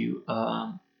nephew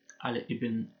Ali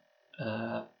ibn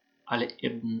uh, Ali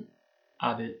ibn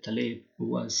Abi Talib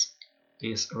was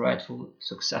his rightful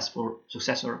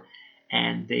successor,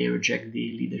 and they reject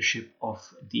the leadership of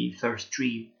the first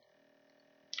three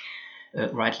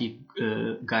rightly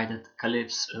guided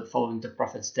caliphs following the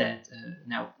Prophet's death.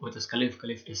 Now, what is Caliph?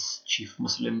 Caliph is chief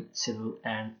Muslim civil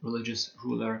and religious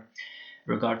ruler,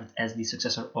 regarded as the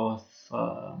successor of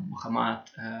Muhammad.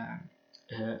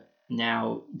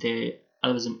 Now, the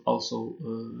Alavism also,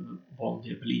 one of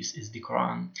their beliefs is the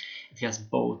Quran. It has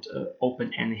both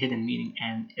open and hidden meaning,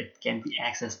 and it can be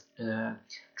accessed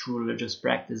through religious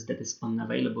practice that is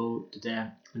unavailable to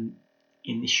the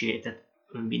initiated,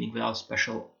 meaning without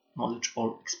special knowledge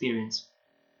or experience.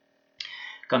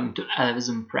 Coming to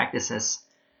Alavism practices,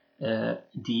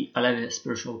 the Alawi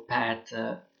spiritual path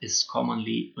is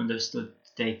commonly understood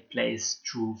to take place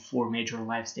through four major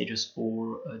life stages,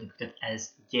 or depicted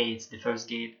as gates. The first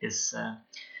gate is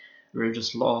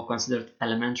religious law, considered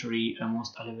elementary.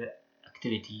 Most Alawi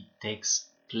activity takes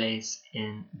place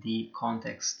in the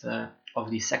context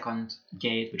of the second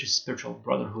gate, which is spiritual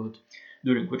brotherhood,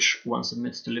 during which one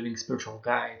submits to living spiritual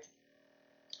guide,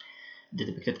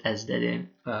 depicted as Dede,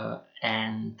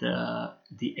 and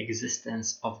the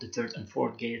existence of the third and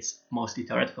fourth gates, mostly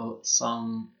theoretical.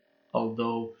 Some,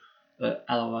 although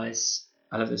Alavis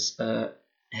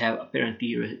have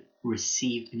apparently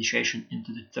received initiation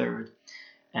into the third.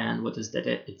 And what is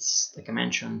Dede? It's, like I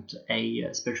mentioned,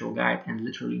 a spiritual guide and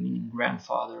literally meaning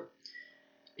grandfather.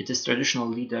 It is traditional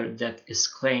leader that is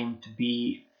claimed to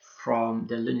be from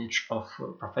the lineage of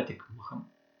prophetic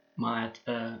Muhammad,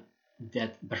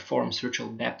 that performs ritual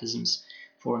baptisms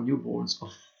for newborns,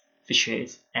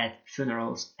 officiates at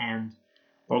funerals, and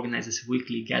organizes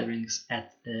weekly gatherings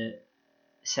at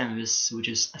Semvis, which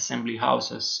is assembly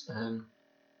houses,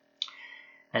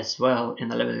 as well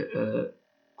in a level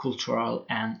cultural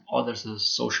and other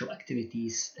social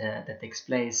activities that takes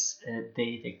place.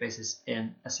 They take places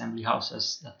in assembly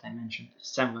houses that I mentioned.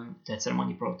 The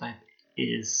ceremony prototype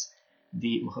is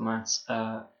the Muhammad's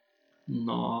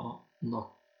no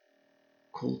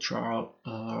cultural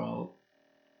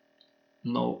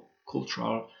no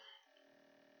cultural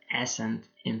ascent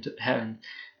into heaven,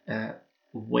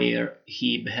 where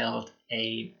he beheld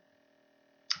a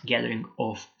gathering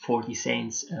of 40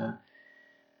 saints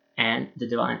and the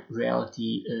divine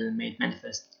reality made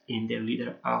manifest in their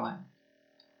leader Allah,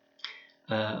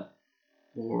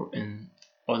 or in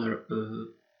other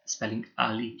spelling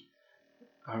Ali.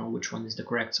 I don't know which one is the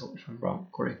correct, so if I'm wrong,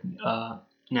 correct me.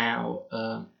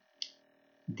 Now,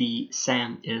 the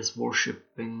Sam is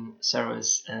worshipping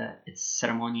service. Its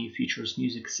ceremony features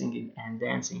music, singing, and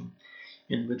dancing,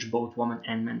 in which both women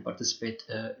and men participate.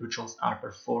 Rituals are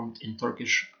performed in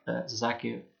Turkish,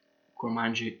 Zaki,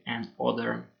 Kurmanji, and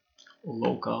other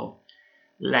local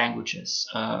languages.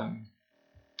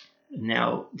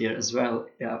 Now, there as well,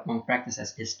 among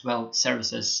practices is 12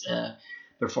 services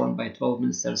performed by 12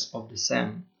 ministers of the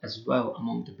Sam. As well,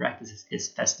 among the practices is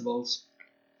festivals.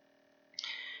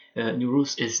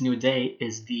 Nowruz is New Day,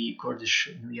 is the Kurdish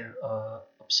New Year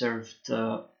observed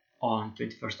on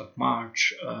 21st of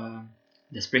March,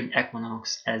 the spring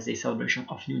equinox, as a celebration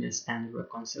of newness and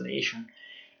reconciliation.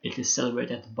 It is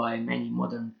celebrated by many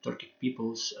modern Turkic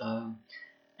peoples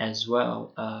as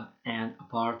well, and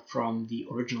apart from the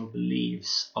original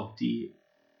beliefs of the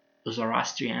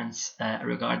Zoroastrians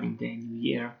regarding the New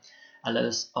Year, let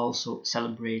us also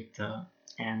celebrate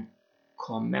and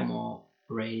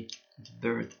commemorate the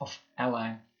birth of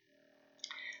Ali,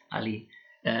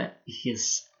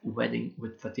 his wedding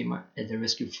with Fatima, the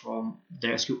rescue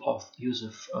of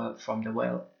Yusuf from the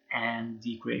well, and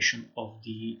the creation of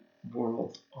the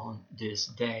world on this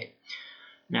day.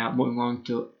 Now, moving on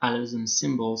to Alavism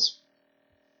symbols.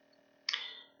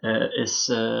 is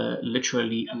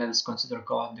literally let's consider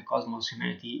God, the cosmos,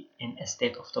 humanity in a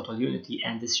state of total unity,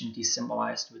 and this unity is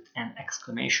symbolized with an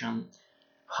exclamation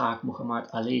Haq Muhammad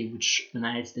Ali, which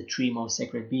unites the three most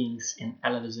sacred beings. In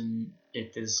Alevism,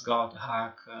 it is God,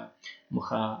 Haq,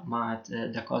 Muhammad,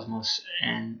 the cosmos,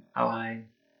 and Ali,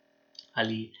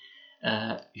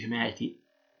 humanity,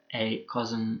 a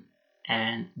cousin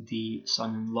and the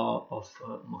son-in-law of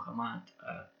Muhammad.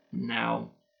 Now,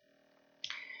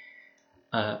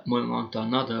 moving on to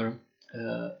another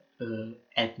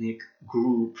ethnic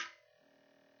group,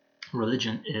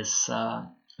 religion is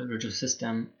religious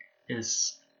system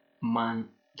is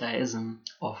Mandaism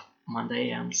of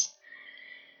Mandaeans,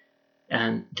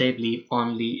 and they believe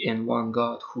only in one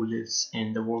God who lives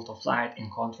in the world of light. In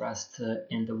contrast,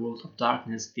 in the world of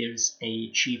darkness, there is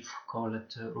a chief called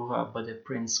Ruha, but a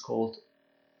prince called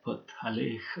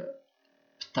Ptahil,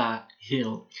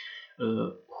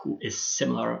 who is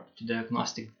similar to the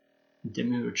agnostic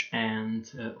Demiurge and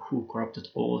who corrupted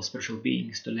all spiritual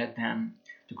beings to let them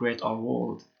to create our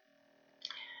world.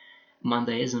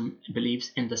 Mandaism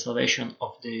believes in the salvation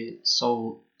of the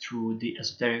soul through the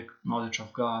esoteric knowledge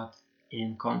of God,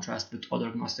 in contrast with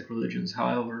other Gnostic religions.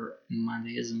 However,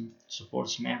 Mandaism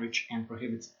supports marriage and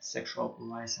prohibits sexual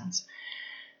license.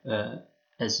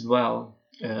 As well,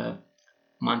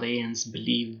 Mandaeans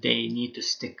believe they need to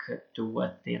stick to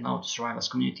what they know to survive as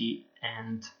community,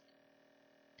 and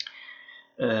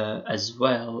as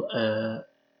well,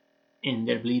 in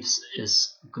their beliefs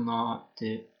is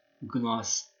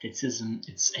Gnosticism.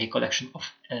 It's a collection of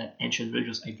ancient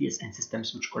religious ideas and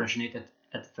systems which originated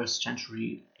at the 1st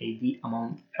century AD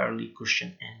among early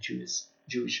Christian and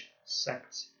Jewish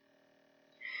sects.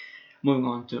 Moving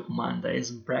on to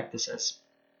Mandaism practices.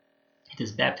 It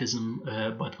is baptism,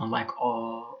 but unlike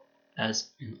all as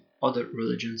in other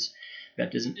religions,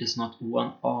 baptism is not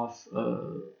one-off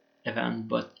event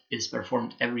but is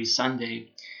performed every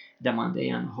Sunday, the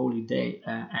Mandaean holy day,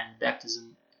 and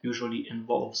baptism usually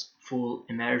involves full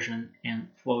immersion in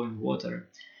flowing water,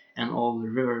 and all the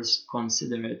rivers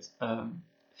considered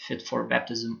fit for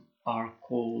baptism are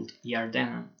called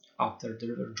Yarden after the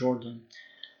river Jordan.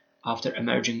 After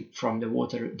emerging from the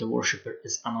water, the worshipper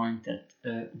is anointed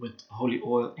with holy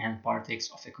oil and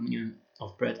partakes of a communion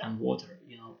of bread and water.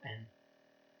 And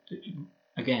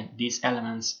again, these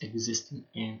elements exist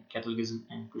in Catholicism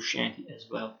and Christianity as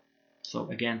well. So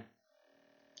again,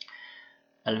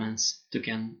 elements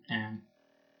taken and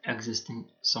existing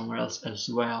somewhere else as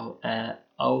well.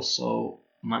 Also,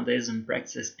 Mandaism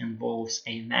practice involves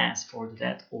a mass for the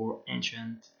dead or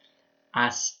ancient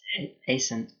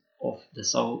ascent of the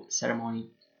soul ceremony.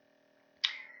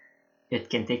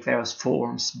 It can take various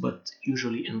forms, but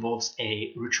usually involves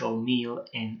a ritual meal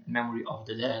in memory of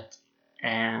the dead,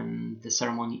 and the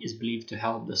ceremony is believed to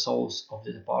help the souls of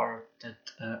the departed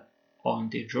on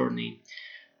their journey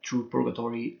through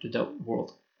purgatory to the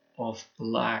world of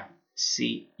light.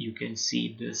 See, you can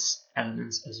see these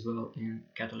elements as well in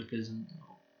Catholicism.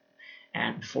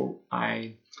 And before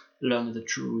I learned the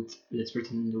truth that's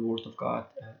written in the Word of God,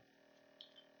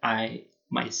 I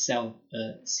myself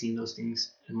seen those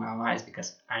things in my own eyes,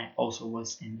 because I also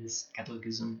was in this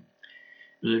Catholicism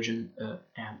religion,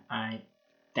 and I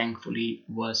thankfully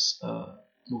was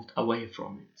moved away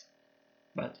from it.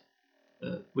 But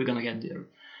we're gonna get there.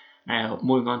 Now,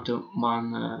 moving on to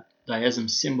Mandaism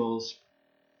symbols.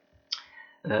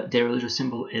 Their religious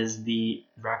symbol is the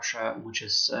Raksha, which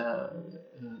is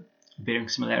bearing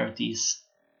similarities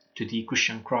to the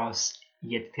Christian cross,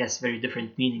 yet it has very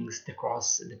different meanings. The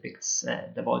cross depicts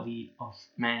the body of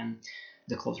man,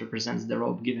 the cloth represents the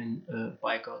robe given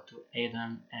by God to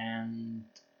Adam, and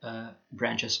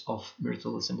branches of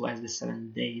myrtle symbolize the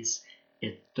 7 days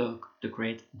it took to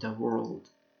create the world.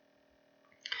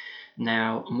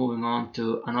 Now, moving on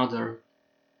to another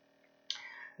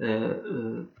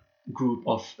group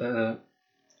of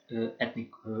ethnic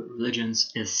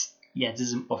religions is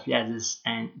Yadism of Yadis,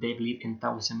 and they believe in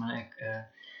Taus Melech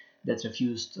that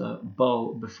refused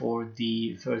bow before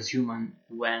the first human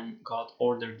when God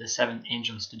ordered the 7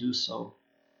 angels to do so.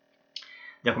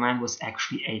 The command was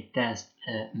actually a test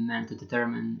meant to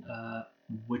determine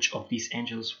which of these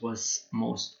angels was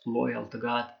most loyal to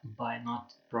God by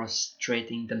not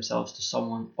prostrating themselves to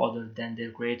someone other than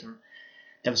their creator.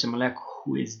 Taus Melech,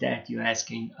 who is that, you're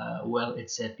asking? Well,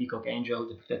 it's a peacock angel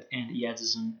depicted in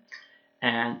Yadism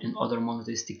and in other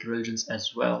monotheistic religions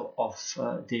as well. Of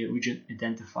the region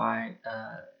identify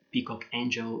peacock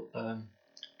angel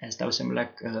as Taus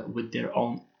Melech with their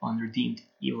own unredeemed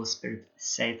evil spirit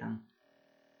Satan,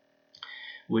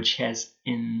 which has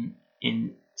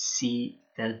incited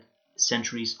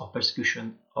centuries of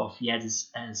persecution of Yadis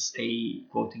as a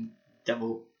quoting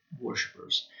devil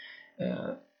worshippers.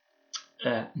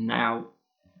 Now,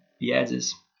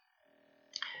 Yazis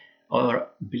are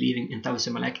believing in Taus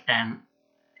Malek, and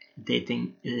they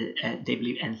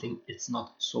believe anything it's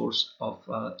not source of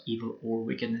evil or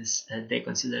wickedness. They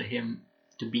consider him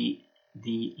to be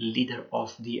the leader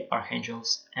of the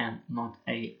archangels and not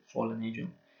a fallen angel.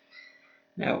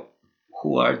 Now,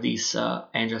 who are these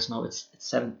angels? Now it's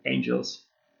 7 angels,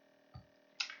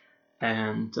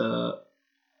 and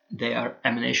they are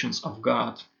emanations of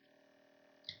God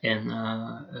in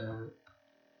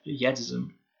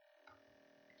Yadism,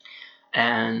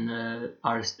 and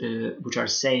which are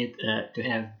said to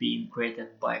have been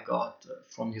created by God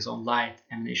from His own light.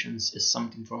 Emanations is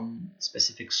something from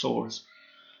specific source.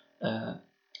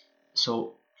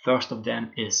 So first of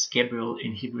them is Gabriel.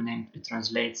 In Hebrew name it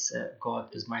translates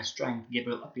God is my strength.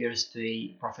 Gabriel appears to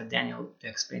a prophet Daniel to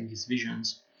explain his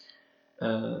visions.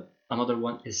 Another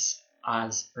one is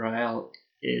Azrael,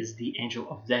 is the angel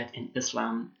of death in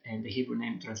Islam, and the Hebrew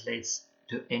name translates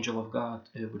to angel of God,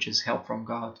 which is help from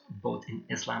God, both in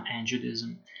Islam and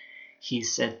Judaism. He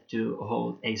is said to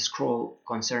hold a scroll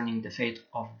concerning the fate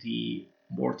of the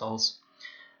mortals.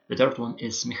 The third one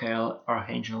is Michael,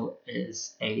 archangel,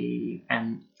 is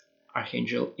an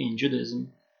archangel in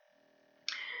Judaism,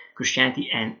 Christianity,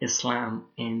 and Islam.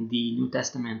 In the New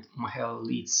Testament, Michael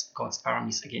leads God's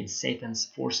armies against Satan's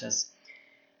forces.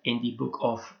 In the book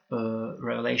of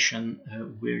Revelation,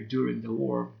 where during the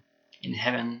war in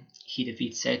heaven he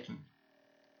defeats Satan.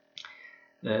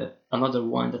 Another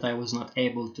one that I was not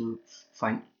able to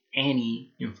find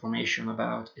any information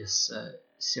about is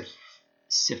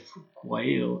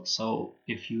Sifquail. So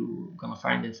if you're gonna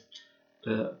find it,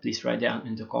 please write down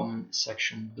in the comment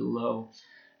section below.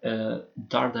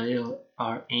 Dardail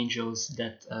are angels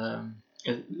that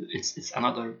it's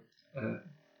another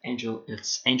angel.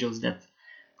 It's angels that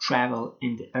travel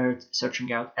in the earth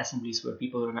searching out assemblies where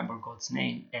people remember God's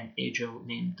name. An angel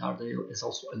named Dardail is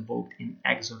also invoked in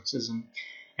exorcism,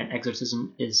 and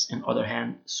exorcism is, on the other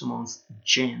hand, summons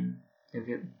jinn,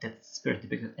 that spirit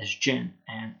depicted as jinn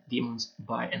and demons,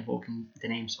 by invoking the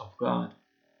names of God,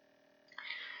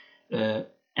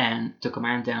 and to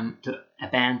command them to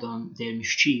abandon their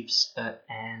mischiefs,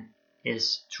 and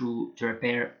is true to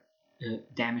repair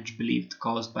damage believed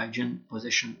caused by jinn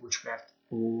possession, witchcraft,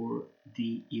 or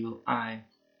the evil eye.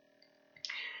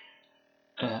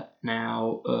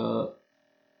 Now,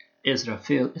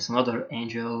 Israfil is another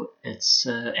angel. It's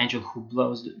an angel who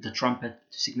blows the trumpet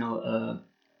to signal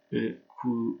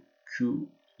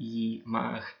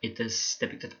Yimach. It is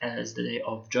depicted as the day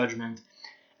of judgment,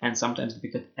 and sometimes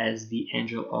depicted as the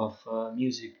angel of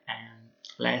music. And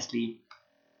lastly,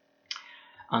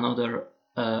 another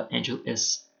angel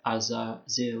is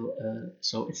Azazel.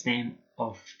 So it's name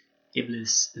of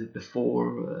Iblis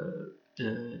before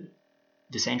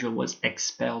this angel was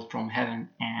expelled from heaven,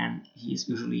 and he is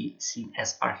usually seen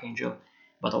as archangel,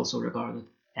 but also regarded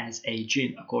as a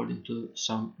jinn according to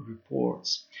some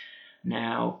reports.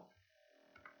 Now,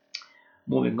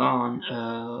 moving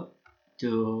on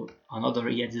to another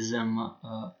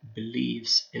Yadism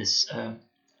beliefs is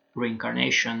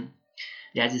reincarnation.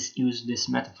 Yazis use this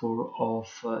metaphor of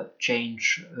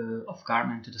change of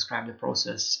garment to describe the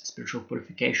process. Spiritual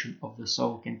purification of the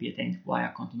soul can be attained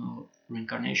via continual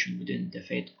reincarnation within the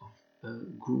faith of a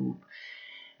group,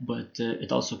 but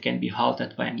it also can be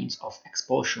halted by means of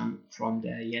expulsion from the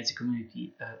Yazi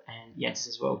community. And Yazis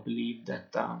as well believe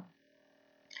that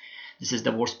this is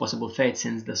the worst possible fate,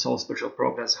 since the soul's spiritual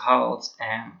progress halts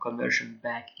and conversion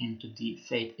back into the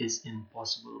faith is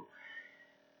impossible.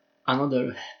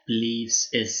 Another beliefs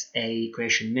is a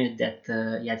creation myth that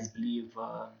Yazis believe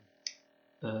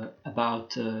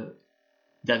about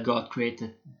that God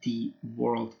created the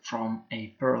world from a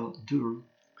pearl dur,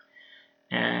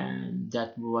 and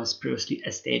that was previously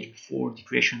a stage before the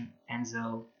creation,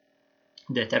 Enzel,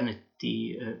 the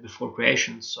eternity before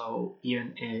creation. So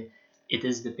even it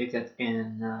is depicted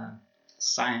in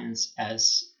science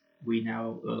as we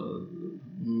now,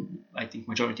 I think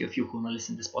majority of you who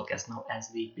listen to this podcast know as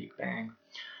the Big Bang.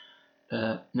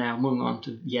 Now moving on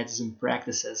to Yadism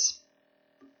practices.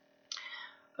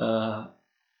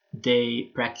 They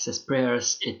practice as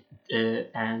prayers,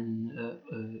 and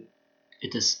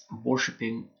it is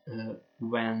worshipping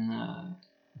when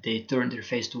they turn their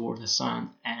face toward the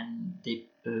sun, and they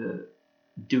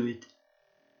do it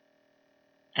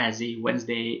as a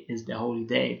Wednesday is the holy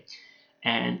day,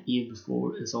 and Eve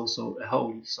before is also a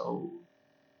holy, so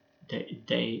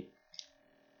they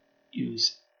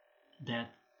use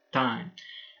that time.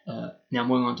 Now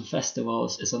moving on to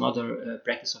festivals is another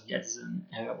practice of Yazidism.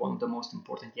 One of the most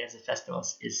important Yazid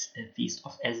festivals is a Feast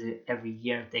of Ezi. Every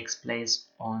year takes place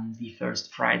on the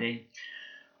first Friday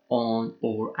on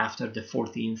or after the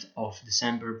 14th of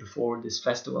December. Before this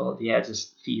festival, the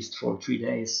Yazid feast for 3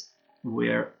 days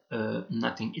where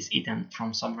nothing is eaten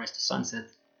from sunrise to sunset.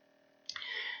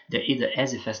 The Eid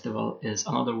al-Azhi festival is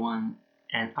another one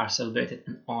and are celebrated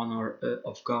in honor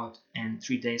of God, and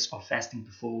 3 days of fasting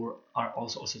before are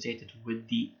also associated with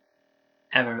the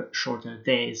ever shorter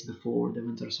days before the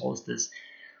winter solstice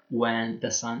when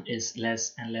the sun is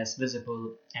less and less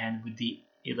visible. And with the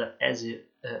Eid al-Azhi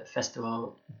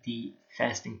festival, the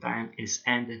fasting time is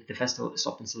ended. The festival is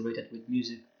often celebrated with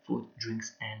music, food,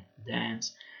 drinks, and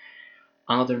dance.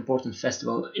 Another important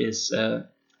festival is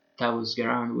Tammuz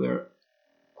Geran, where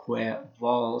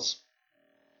Quevals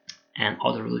and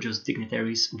other religious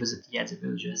dignitaries visit Yazid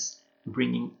villages,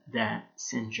 bringing the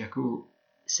Sinjaku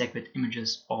sacred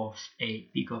images of a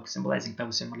peacock symbolizing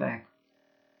Tammuz Malak.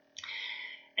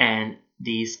 And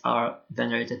these are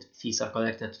venerated, feasts are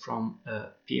collected from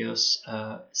pious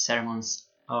ceremonies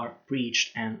are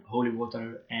preached, and holy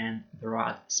water and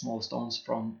barat, small stones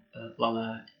from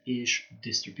Lala, Ish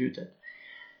distributed.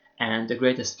 And the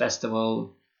greatest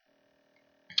festival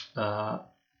uh,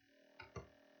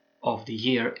 of the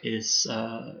year is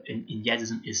in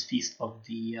Yazidism is Feast of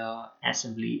the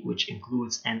Assembly, which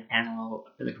includes an annual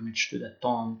pilgrimage to the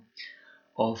tomb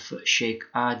of Sheikh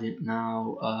Adi.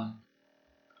 Now,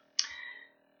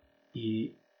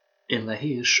 in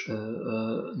Lahish,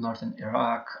 northern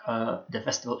Iraq, the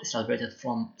festival is celebrated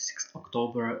from 6th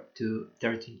October to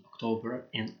 13th October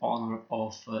in honor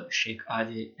of Sheikh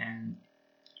Adi, and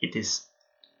it is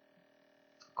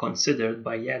considered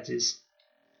by Yazidis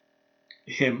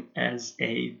him as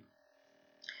a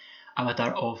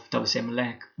avatar of Tammuz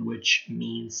Malak, which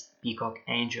means peacock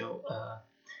angel.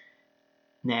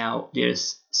 Now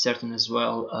there's certain as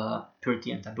well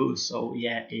purity and taboo. So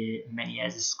yeah, many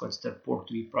Yazidis consider pork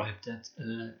to be prohibited,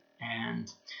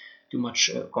 and too much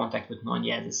contact with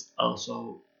non-Yazidis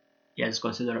also Yazidis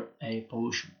consider a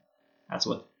pollution. That's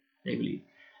what they believe.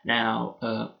 Now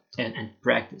and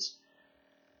practice.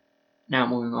 Now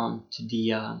moving on to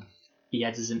the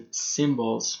Yazidism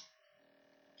symbols.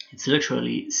 It's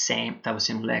literally same Tammuz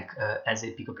Malak as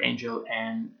a peacock angel,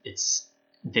 and it's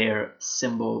their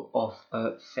symbol of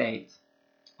faith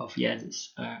of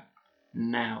Yazidis.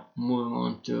 Now moving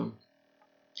on to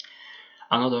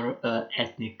another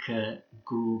ethnic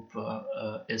group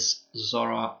is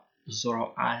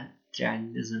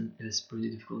Zoroastrianism. It is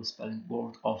pretty difficult spelling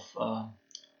word of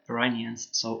Iranians.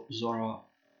 So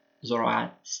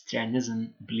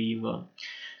Zoroastrianism believe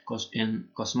in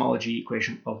cosmology,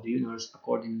 creation of the universe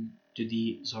according to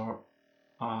the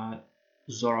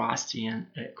Zoroastrian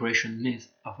creation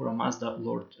myth. Ahura Mazda,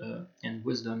 Lord and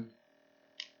wisdom,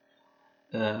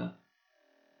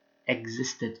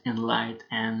 existed in light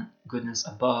and goodness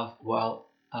above, while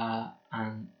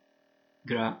Angra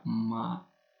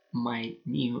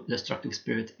Mainyu, destructive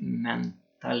spirit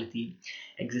mentality,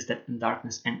 existed in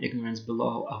darkness and ignorance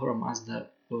below. Ahura Mazda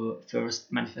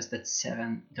first manifested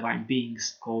 7 divine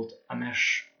beings called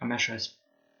Amesha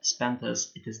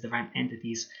Spantas. It is divine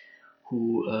entities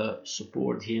who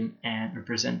support him and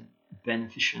represent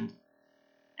beneficent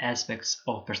aspects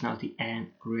of personality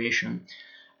and creation,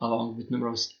 along with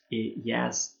numerous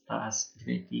Yazdas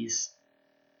divinities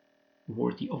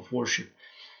worthy of worship.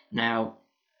 Now,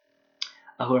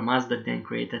 Ahura Mazda then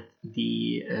created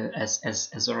the as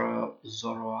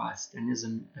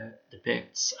Zoroastrianism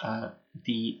depicts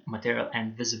the material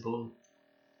and visible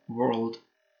world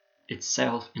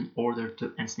itself in order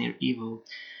to ensnare evil,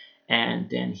 and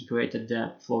then he created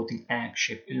the floating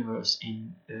egg-shaped universe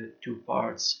in 2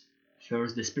 parts.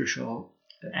 First the spiritual,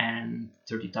 and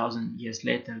 30,000 years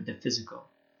later the physical.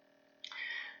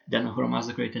 Then Ahura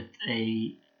Mazda created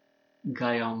a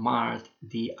Gaia Mart,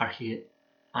 the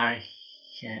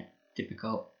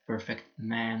archetypical perfect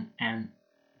man, and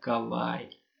Gavaya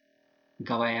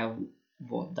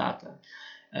Vodata,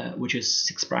 which is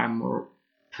 6 primordial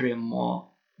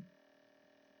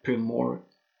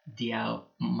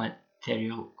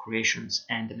material creations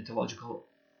and the mythological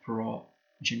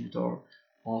progenitor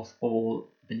of all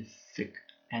benefic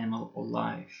animal or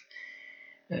life.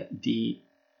 The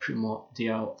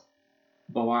primordial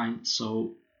bovine.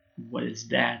 So what is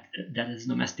that? That is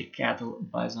domestic cattle,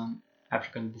 bison,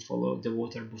 African buffalo, the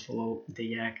water buffalo, the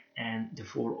yak, and the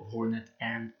 4-horned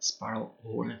and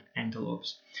spiral-horned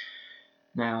antelopes.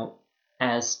 Now,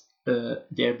 as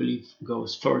their belief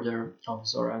goes further of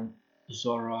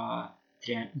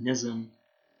Zoroastrianism,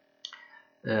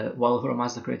 while Ahura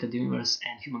Mazda created the universe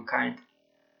and humankind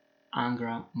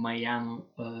Angra Mainyu,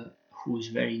 whose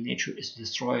very nature is to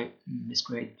destroy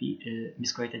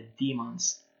miscreated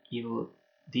demons, evil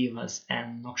devas,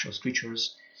 and noxious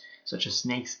creatures such as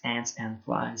snakes, ants, and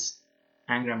flies.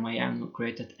 Angra Mainyu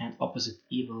created an opposite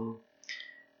evil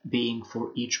being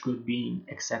for each good being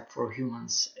except for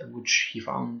humans, which he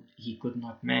found he could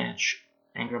not match.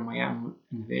 Angra Mainyu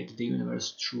invaded the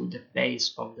universe through the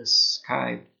base of the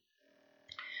sky,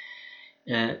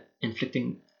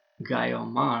 inflicting Gaia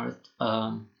Mart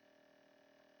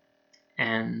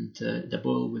and the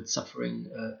bull with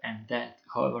suffering and death.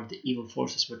 However, the evil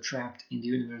forces were trapped in the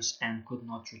universe and could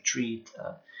not retreat.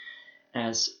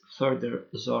 As further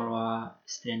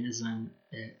Zoroastrianism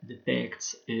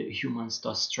depicts, humans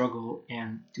thus struggle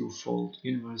in twofold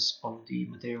universe of the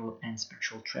material and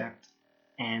spiritual trapped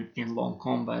and in long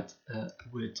combat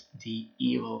with the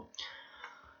evil.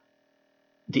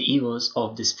 The evils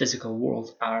of this physical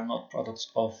world are not products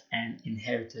of an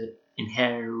inherent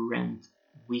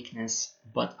weakness,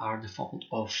 but are the fault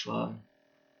of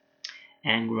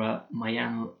Angra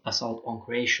Mainyu assault on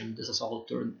creation. This assault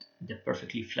turned the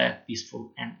perfectly flat,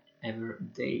 peaceful, and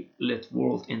everyday lit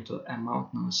world into a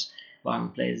mountainous,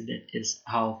 violent place that is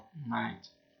half night.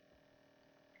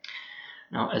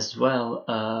 Now, as well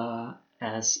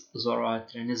as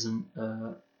Zoroastrianism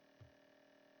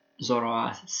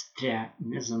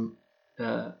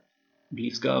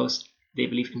believes ghosts, they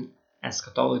believe in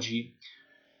eschatology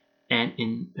and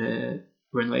in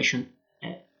renovation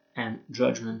and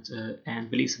judgment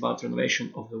and beliefs about renovation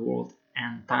of the world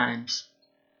and times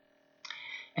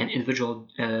and individual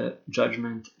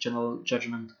judgment, general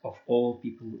judgment of all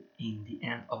people in the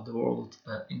end of the world,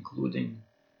 including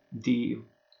the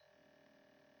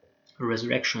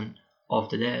resurrection of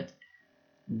the dead,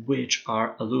 which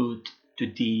are alluded to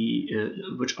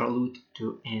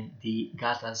in the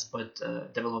Gathas, but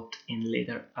developed in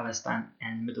later Avestan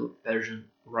and Middle Persian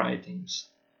writings.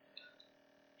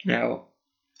 Now,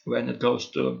 when it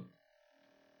goes to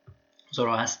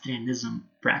Zoroastrianism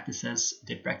practices,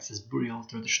 they practice burial.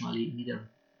 Traditionally, neither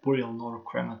burial nor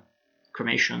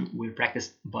cremation were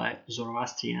practiced by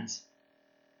Zoroastrians.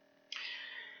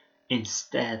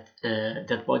 Instead,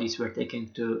 dead bodies were taken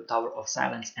to Tower of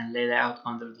Silence and laid out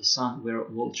under the sun, where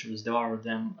vultures devoured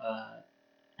them.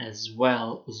 As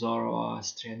well,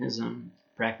 Zoroastrianism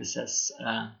practices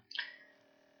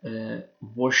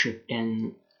worship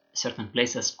in certain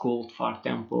places called far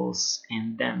temples.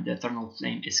 In them, the eternal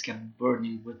flame is kept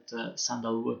burning with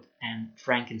sandalwood and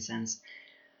frankincense.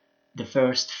 The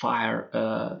first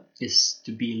fire is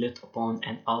to be lit upon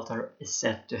an altar is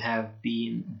said to have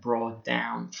been brought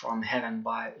down from heaven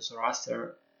by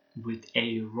Zoroaster with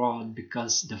a rod,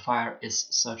 because the fire is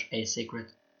such a sacred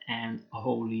and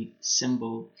holy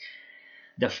symbol.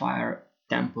 The fire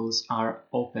temples are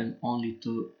open only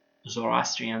to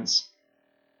Zoroastrians,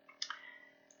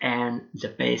 and the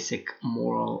basic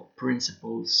moral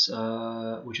principles,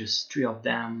 which is three of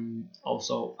them,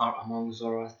 also are among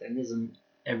Zoroastrianism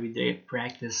everyday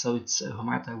practice. So it's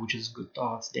Hamata, which is good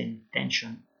thoughts, the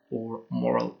intention or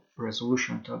moral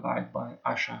resolution to abide by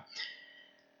Asha,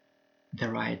 the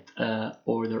right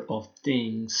order of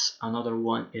things. Another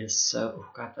one is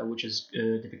Hukata, which is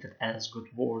depicted as good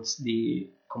words, the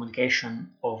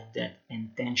communication of that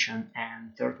intention.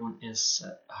 And third one is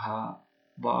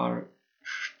Havar,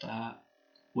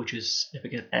 which is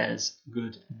depicted as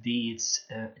good deeds.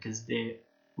 It is the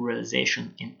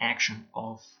realization in action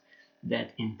of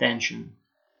that intention.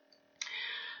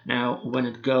 Now, when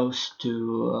it goes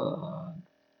to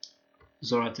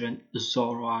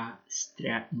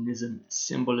Zoroastrianism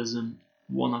symbolism,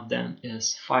 one of them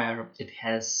is fire. It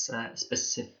has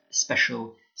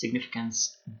special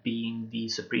significance, being the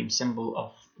supreme symbol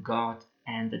of God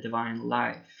and the divine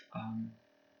life.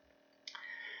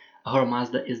 Ahura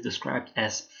Mazda is described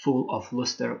as full of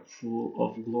luster, full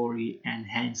of glory, and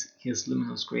hence his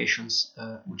luminous creations,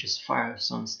 which is fire,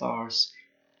 sun, stars,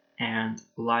 and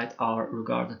light, are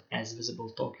regarded as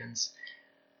visible tokens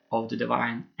of the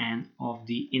divine and of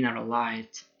the inner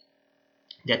light.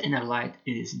 That inner light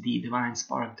is the divine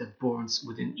spark that burns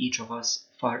within each of us.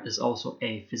 Fire is also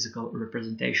a physical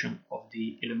representation of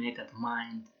the illuminated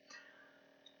mind.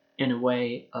 In a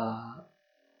way,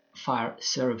 fire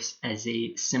serves as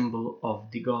a symbol of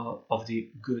the God, of the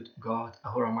good God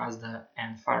Ahura Mazda,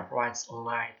 and fire provides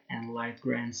light, and light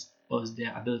grants us the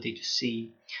ability to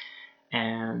see.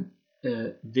 And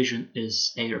vision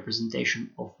is a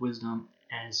representation of wisdom,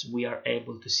 as we are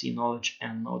able to see knowledge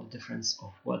and know the difference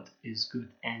of what is good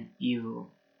and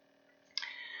evil.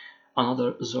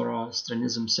 Another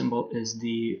Zoroastrianism symbol is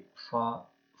the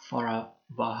Farah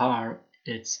Bahar,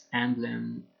 its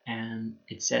emblem, and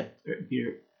it's said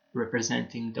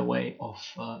representing the way of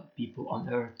people on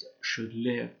earth should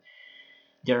live.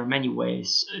 There are many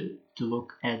ways to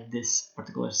look at this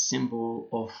particular symbol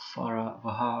of Farah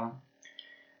Vahar.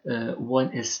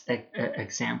 One is an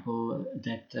example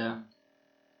that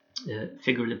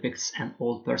figure depicts an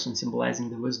old person symbolizing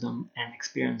the wisdom and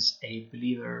experience a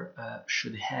believer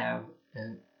should have.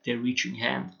 The reaching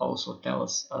hand also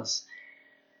tells us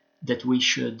that we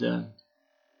should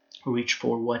reach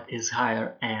for what is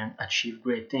higher and achieve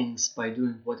great things by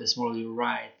doing what is morally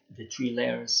right. The three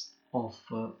layers of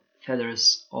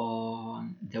feathers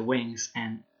on the wings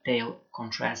and tail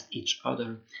contrast each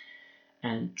other,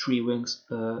 and three wings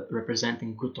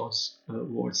representing good thoughts,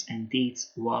 words and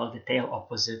deeds, while the tail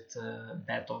opposite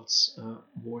bad thoughts,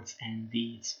 words and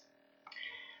deeds.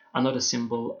 Another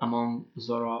symbol among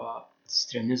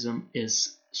Zoroastrianism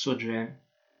is Sudre.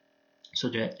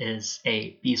 Sudre is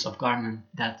a piece of garment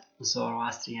that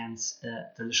Zoroastrians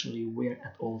traditionally wear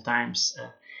at all times.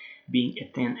 Being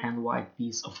a thin and white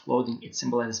piece of clothing, it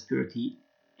symbolizes purity,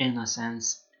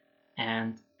 innocence,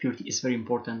 and purity is very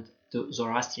important to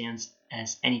Zoroastrians,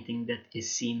 as anything that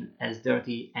is seen as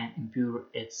dirty and impure,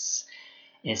 it's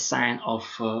a sign of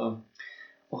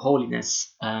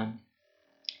holiness,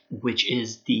 which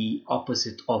is the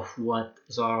opposite of what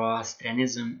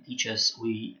Zoroastrianism teaches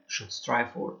we should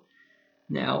strive for.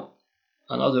 Now,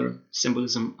 another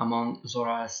symbolism among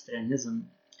Zoroastrianism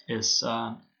is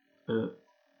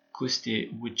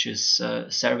kusti, which is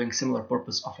serving similar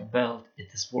purpose of a belt.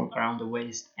 It is worn around the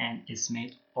waist and is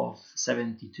made of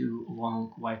 72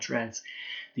 long white threads.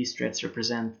 These threads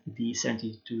represent the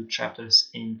 72 chapters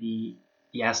in the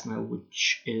Yasna,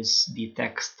 which is the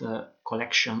text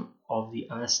collection of the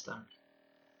Avesta.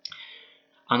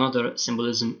 Another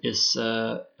symbolism is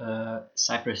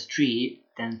cypress tree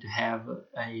tend to have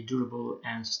a durable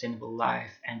and sustainable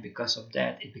life, and because of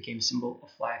that it became a symbol of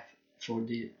life for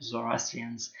the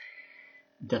Zoroastrians.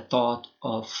 The thought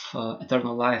of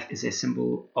eternal life is a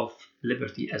symbol of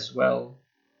liberty as well,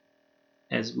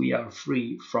 as we are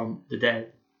free from the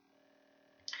dead.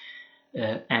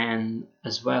 And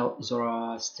as well,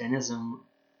 Zoroastrianism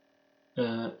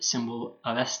symbol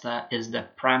Avesta is the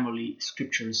primary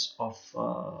scriptures of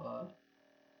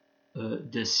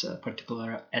this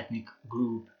particular ethnic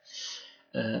group.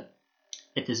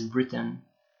 It is written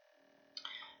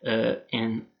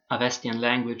in Avestian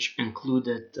language.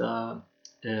 Included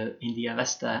in the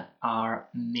Avesta are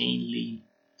mainly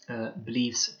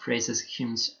beliefs, phrases,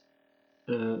 hymns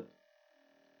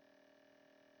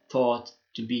thought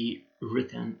to be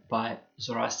written by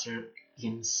Zoroaster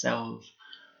himself,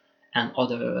 and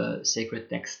other sacred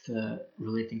texts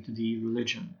relating to the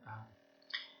religion.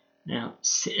 Now,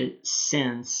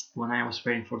 since when I was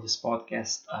preparing for this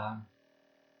podcast,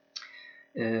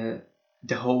 the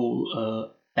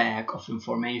whole bag of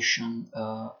information,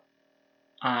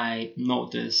 I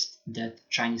noticed that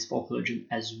Chinese folk religion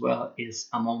as well is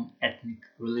among ethnic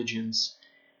religions,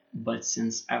 but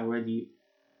since I already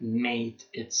made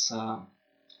it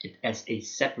as a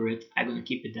separate, I'm gonna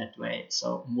keep it that way.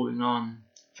 So moving on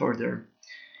further,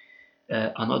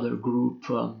 another group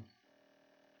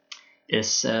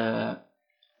is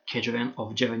Kejawen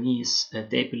of Javanese.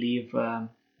 They believe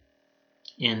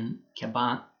in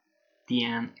Kaba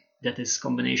Tian, that is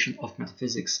combination of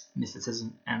metaphysics,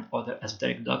 mysticism, and other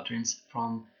esoteric doctrines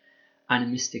from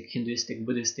animistic, Hinduistic,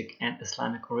 Buddhistic, and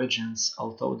Islamic origins.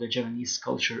 Although the Javanese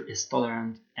culture is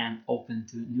tolerant and open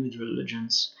to new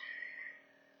religions,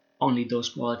 only those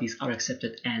qualities are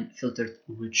accepted and filtered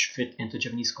which fit into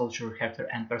Javanese culture, character,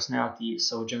 and personality.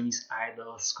 So Javanese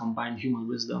idols combine human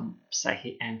wisdom,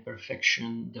 psyche, and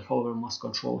perfection. The follower must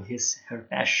control her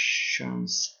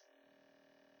passions,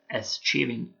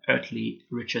 achieving earthly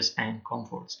riches and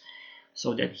comforts,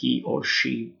 so that he or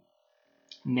she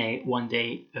may one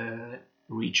day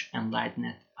reach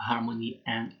enlightened harmony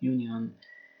and union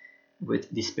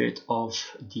with the spirit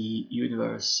of the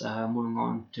universe. Moving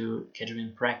on to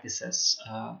Kejawen practices,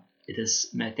 it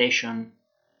is meditation,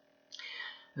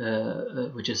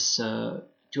 which is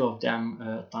two of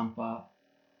them, Tampa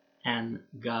and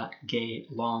Ge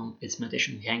Long. It's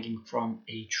meditation hanging from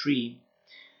a tree,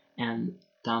 and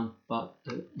Tampa,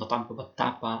 not Tampa but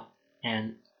Tapa,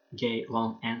 and Ge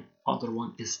Long, and other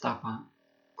one is Tapa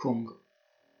Kung.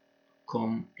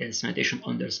 Kung is meditation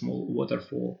under a small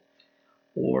waterfall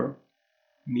or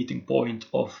meeting point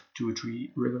of 2 or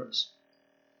 3 rivers.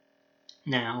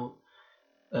 Now,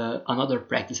 another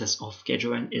practices of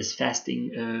Kejawen is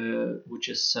fasting, which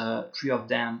is 3 of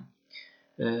them.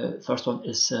 First one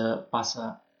is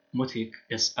Pasa Mutik,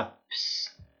 is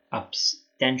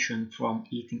abstention from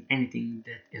eating anything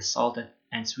that is salted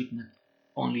and sweetened,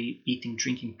 only eating,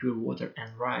 drinking pure water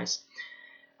and rice.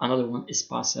 Another one is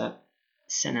Pasa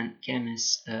Senan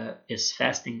Kemis is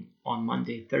fasting on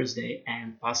Monday, Thursday,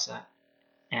 and Pasa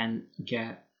and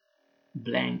Ga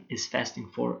Blank is fasting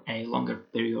for a longer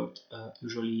period,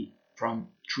 usually from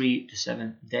 3 to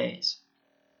 7 days,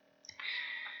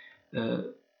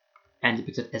 and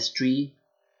depicted as 3,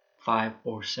 5,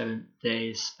 or 7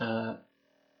 days.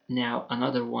 Now,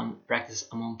 another one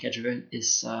practiced among Kejven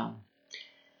is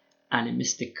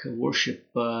animistic worship,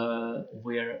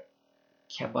 where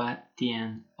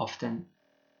Kabbatian often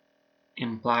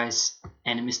implies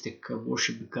animistic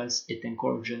worship because it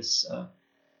encourages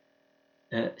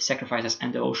sacrifices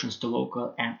and devotions to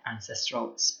local and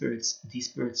ancestral spirits. These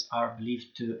spirits are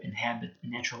believed to inhabit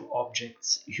natural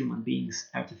objects, human beings,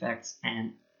 artifacts,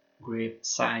 and grave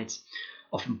sites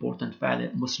of important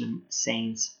Muslim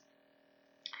saints.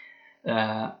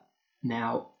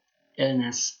 Now,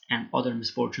 illness and other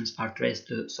misfortunes are traced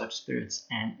to such spirits,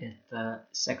 and if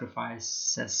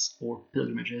sacrifices or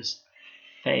pilgrimages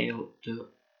fail to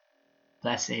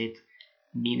placate,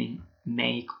 meaning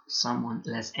make someone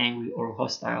less angry or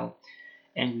hostile,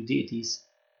 angry deities,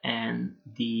 and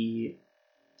the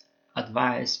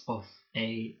advice of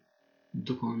a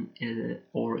dukun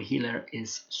or healer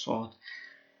is sought.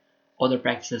 Other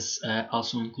practices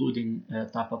also including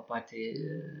tapapati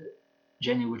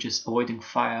Jenny, which is avoiding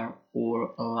fire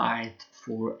or light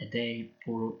for a day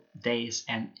or days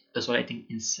and isolating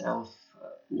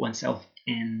oneself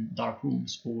in dark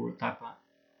rooms, or tapa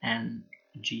and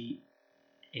G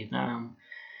Adam,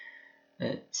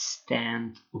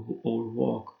 stand or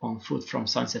walk on foot from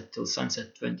sunset till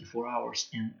sunset, 24 hours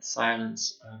in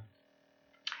silence.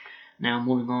 Now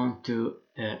moving on to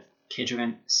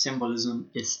Kejven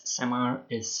symbolism, is Samar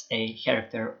is a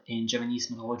character in Javanese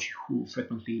mythology who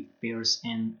frequently appears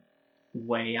in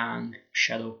Wayang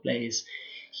shadow plays.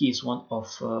 He is one of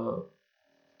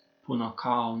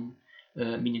Punakaun,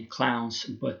 meaning clowns,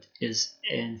 but is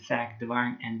in fact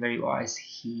divine and very wise.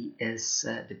 He is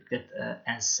depicted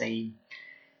as a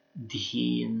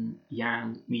Dihin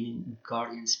Yang, meaning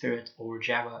guardian spirit, or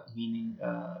Java, meaning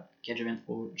Kejven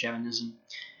or Javanism.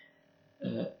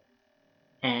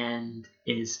 And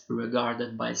is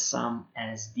regarded by some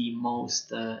as the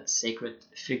most sacred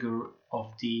figure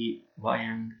of the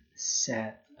Wayang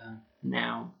set.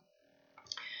 Now,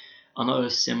 another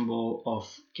symbol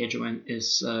of Kejwen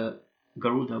is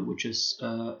Garuda, which is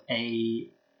a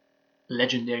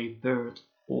legendary bird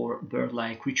or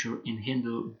bird-like creature in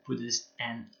Hindu, Buddhist,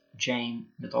 and Jain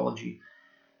mythology.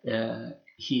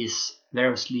 He is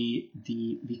variously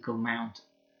the vehicle mount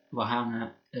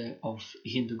Vahana of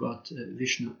Hindu god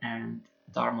Vishnu and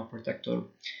Dharma protector,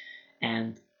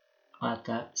 and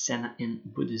Ata Sena in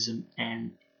Buddhism,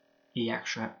 and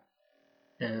Yaksha,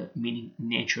 meaning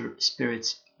nature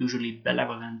spirits, usually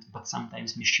benevolent but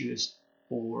sometimes mischievous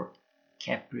or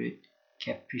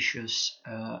capricious,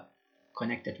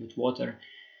 connected with water,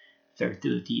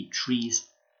 fertility, trees,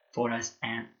 forest,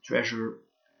 and treasure,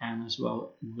 and as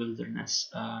well wilderness.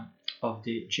 Of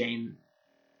the Jain,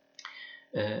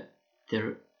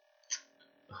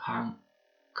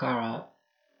 Tirthankara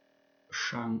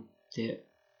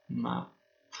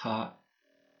Shantimatha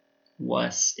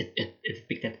was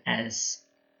depicted as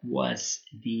was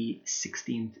the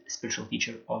 16th spiritual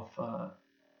teacher of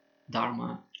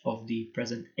Dharma of the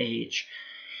present age.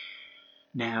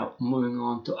 Now, moving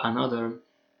on to another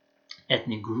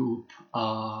ethnic group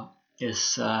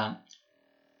is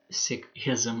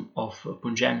Sikhism of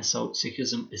Punjabi. So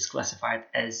Sikhism is classified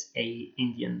as a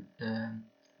Indian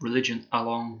religion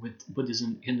along with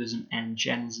Buddhism, Hinduism, and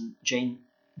Jainism.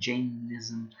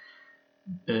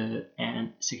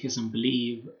 And Sikhism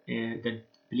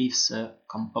believes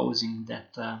composing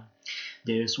that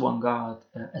there is one God,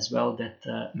 as well that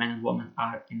man and woman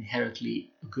are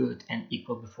inherently good and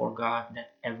equal before God,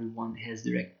 that everyone has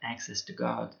direct access to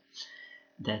God,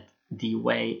 that the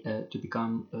way to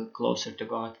become closer to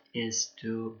God is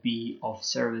to be of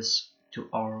service to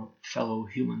our fellow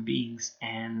human beings.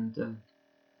 And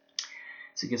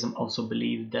Sikhism also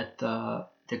believe that the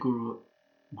Guru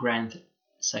Granth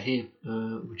Sahib,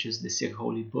 which is the Sikh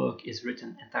holy book, is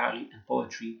written entirely in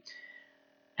poetry,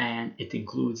 and it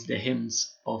includes the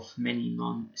hymns of many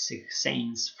non-Sikh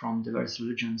saints from diverse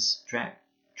religions,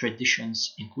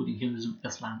 traditions, including Hinduism,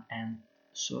 Islam, and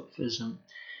Sufism.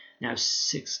 Now,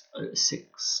 Sikhs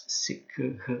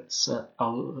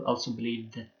also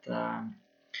believe that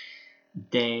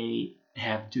they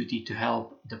have duty to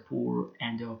help the poor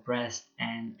and the oppressed,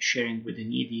 and sharing with the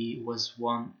needy was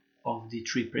one of the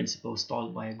three principles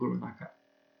taught by Guru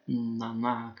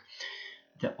Nanak.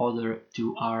 The other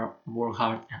two are work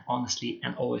hard and honestly,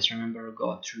 and always remember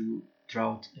God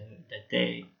throughout the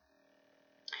day.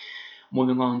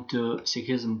 Moving on to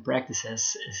Sikhism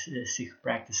practices, Sikh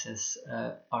practices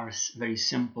are very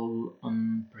simple,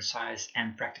 precise,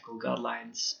 and practical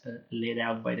guidelines laid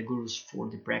out by the gurus for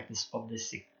the practice of the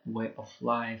Sikh way of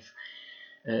life.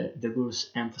 The gurus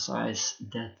emphasize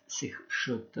that Sikh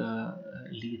should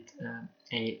lead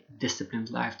a disciplined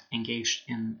life engaged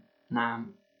in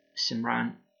Nam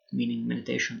Simran, meaning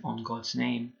meditation on God's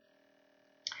name.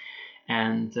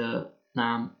 And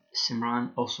Nam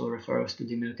Simran also refers to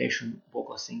the meditation,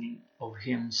 vocal singing of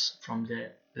hymns from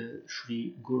the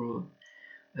Sri Guru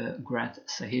Granth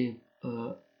Sahib,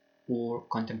 or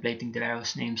contemplating the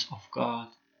various names of God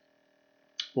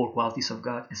or qualities of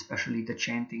God, especially the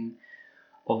chanting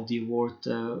of the word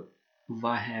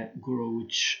Vaheguru,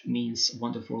 which means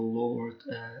wonderful Lord,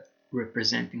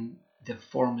 representing the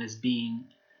formless being,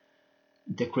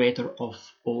 the creator of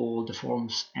all the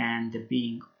forms, and the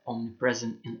being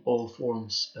omnipresent in all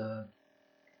forms.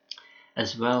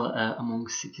 As well, among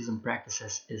Sikhism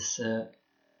practices is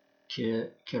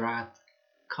Kirat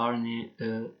Karni,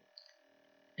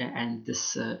 and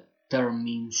this term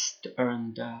means to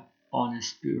earn the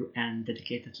honest, pure, and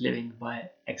dedicated living by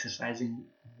exercising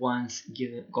one's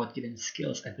God-given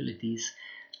skills, abilities,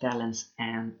 talents,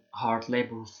 and hard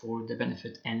labor for the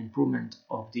benefit and improvement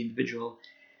of the individual,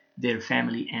 their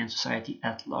family, and society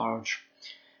at large.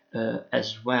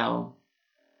 As well,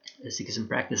 Sikhism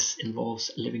practice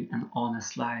involves living an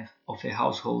honest life of a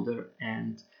householder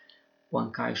and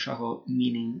Wankai Shaho,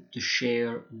 meaning to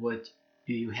share what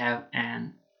you have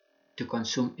and to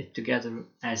consume it together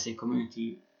as a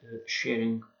community,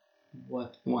 sharing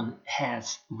what one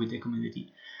has with the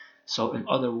community. So, in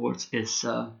other words, is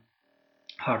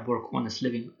hard work, honest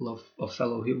living, love of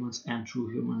fellow humans, and true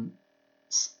human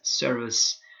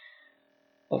service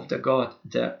of the God,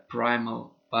 the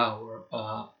primal power.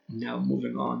 Now,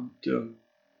 moving on to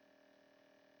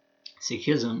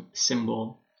Sikhism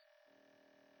symbol.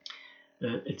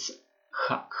 It's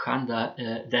Khanda,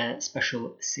 the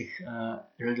special Sikh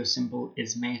religious symbol,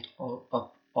 is made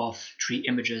up of three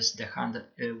images. The Khanda,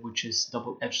 which is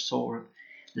double-edged sword,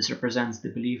 this represents the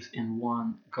belief in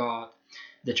one God.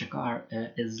 The Chakar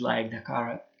is like the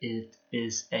Kara, it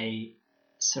is a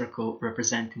circle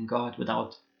representing God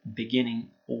without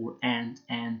beginning or end,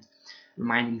 and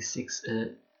reminding Sikhs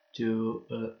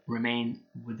to remain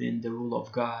within the rule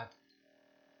of God.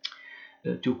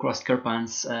 Two crossed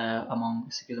kirpans among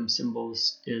Sikhism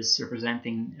symbols is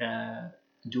representing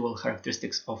dual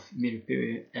characteristics of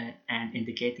Miripuri and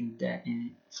indicating the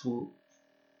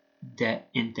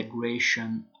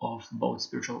integration of both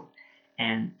spiritual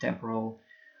and temporal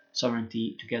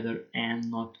sovereignty together,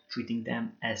 and not treating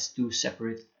them as two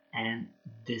separate and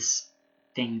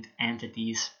distinct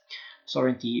entities.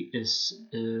 Sovereignty is,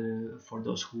 for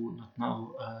those who not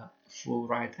know, full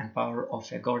right and power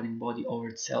of a governing body over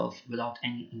itself without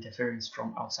any interference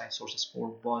from outside sources or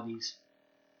bodies.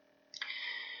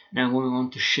 Now, moving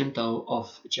on to Shinto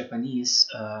of Japanese,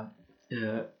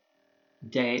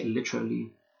 they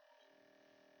literally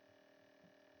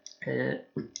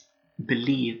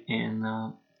believe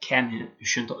in Kami.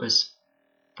 Shinto is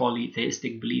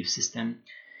polytheistic belief system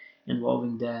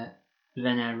involving the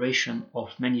veneration of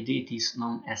many deities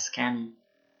known as Kami,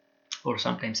 or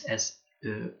sometimes as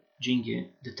Jingi.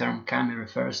 The term Kami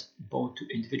refers both to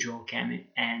individual Kami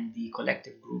and the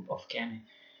collective group of Kami.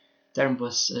 The term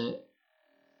was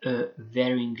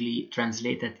varyingly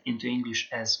translated into English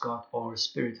as God or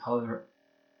Spirit. However,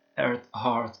 Earth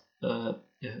Heart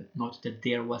noted that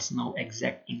there was no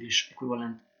exact English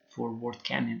equivalent for word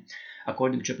Kami.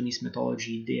 According to Japanese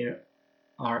mythology, there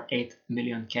are 8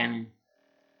 million Kami.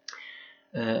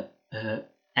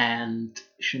 And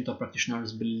Shinto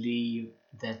practitioners believe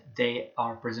that they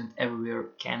are present everywhere.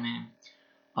 Kami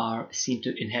are seen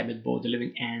to inhabit both the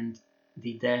living and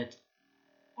the dead,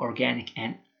 organic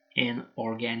and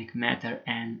inorganic matter,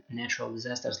 and natural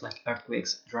disasters like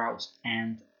earthquakes, droughts,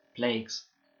 and plagues.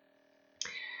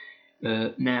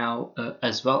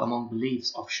 As well, among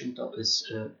beliefs of Shinto is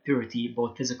purity,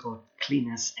 both physical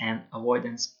cleanness and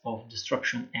avoidance of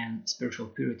destruction, and spiritual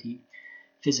purity,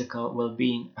 physical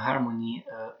well-being, harmony,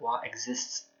 what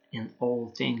exists in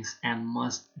all things and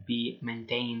must be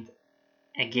maintained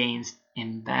against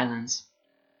imbalance,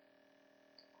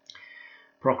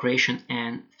 procreation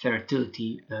and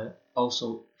fertility,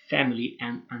 also family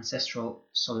and ancestral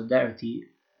solidarity,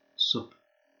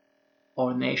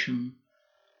 subordination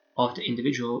of the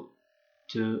individual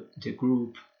to the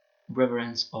group,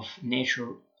 reverence of nature.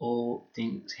 All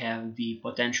things have the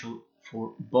potential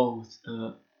for both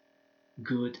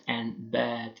good and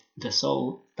bad. The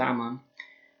soul, Tama,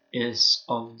 is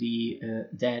of the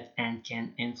dead and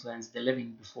can influence the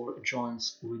living before it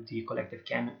joins with the collective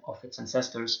kami of its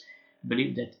ancestors,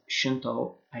 believe that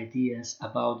Shinto ideas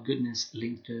about goodness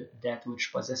linked to that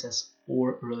which possesses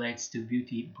or relates to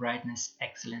beauty, brightness,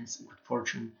 excellence, good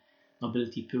fortune,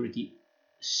 nobility, purity,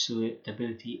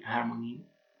 suitability, harmony,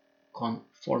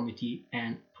 conformity,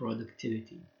 and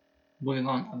productivity. Moving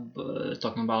on,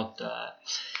 talking about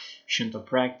Shinto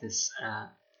practice,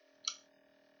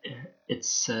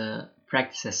 its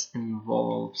practices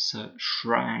involves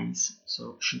shrines.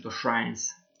 So Shinto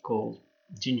shrines called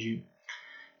jinji.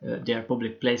 They are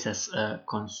public places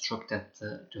constructed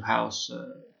to house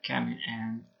kami,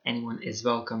 and anyone is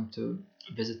welcome to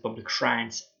visit public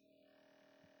shrines.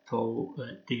 Though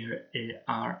there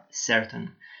are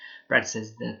certain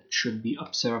practices that should be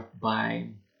observed by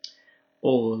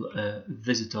all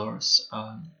visitors.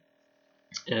 Uh,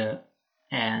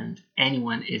 and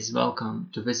anyone is welcome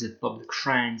to visit public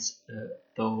shrines,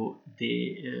 though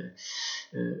they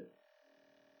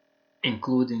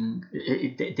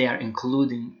are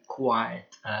including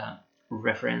quiet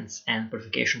reference and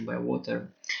purification by water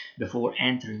before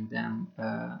entering them,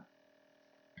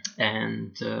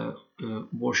 and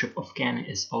worship of kami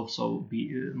is also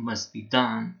must be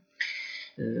done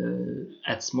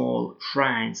at small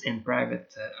shrines in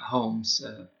private homes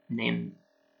named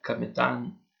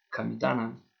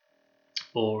kamidana,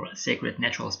 or sacred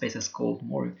natural spaces called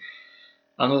mori.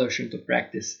 Another Shinto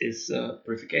practice is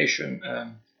purification.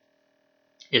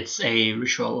 It's a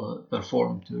ritual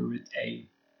performed to rid a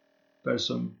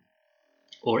person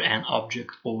or an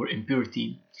object or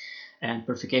impurity, and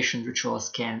purification rituals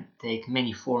can take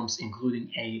many forms,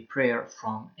 including a prayer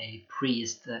from a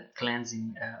priest,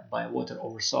 cleansing by water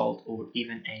or salt, or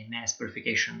even a mass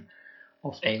purification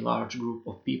of a large group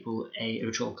of people. A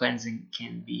ritual cleansing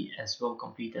can be as well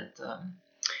completed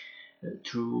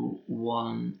through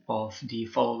one of the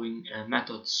following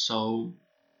methods. So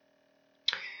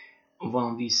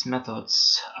one of these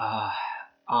methods are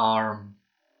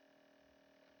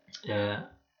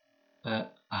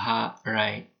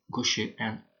Harai Gushi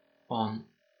and on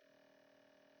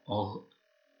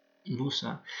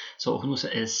Ohnusa. So Ohnusa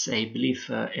is a belief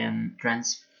in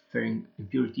transferring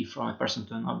impurity from a person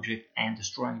to an object and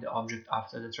destroying the object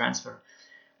after the transfer.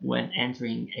 When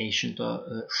entering a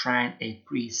Shinto shrine, a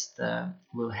priest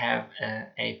will have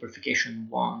a purification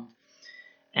wand,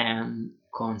 and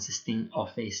consisting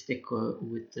of a stick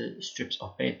with strips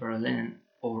of paper, linen,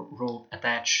 or rope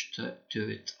attached to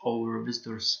it over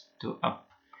visitors to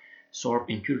absorb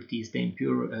impurities. The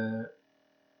impure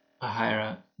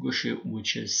Ahara Gushi,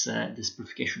 which is this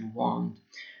purification wand,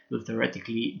 will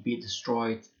theoretically be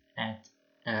destroyed at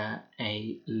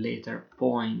a later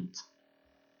point.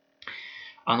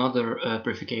 Another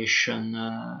purification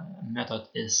method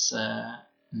is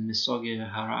Misogi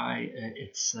Harai.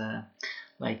 It's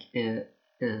like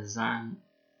Zang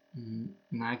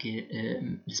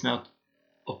Nage. This method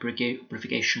of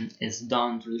purification is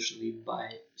done traditionally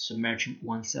by submerging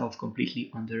oneself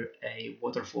completely under a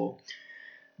waterfall,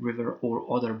 river,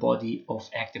 or other body of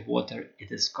active water.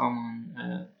 It is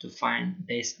common to find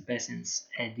basins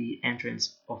at the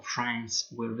entrance of shrines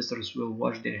where visitors will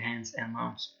wash their hands and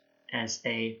mouths as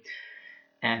a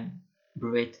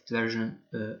abbreviated version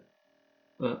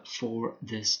for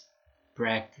this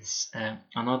practice.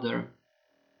 Another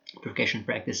purification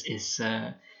practice is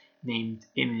named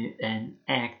an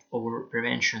act or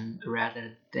prevention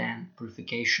rather than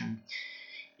purification.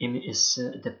 Imi is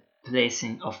the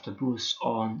placing of taboos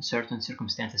on certain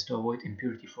circumstances to avoid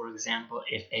impurity. For example,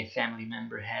 if a family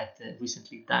member had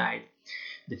recently died,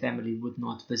 the family would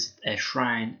not visit a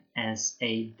shrine as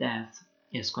a death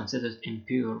is considered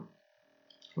impure.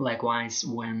 Likewise,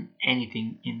 when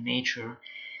anything in nature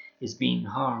is being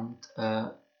harmed,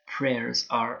 prayers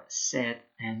are said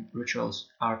and rituals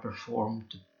are performed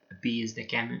to appease the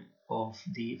kami of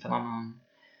the phenomenon.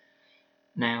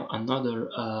 Now, another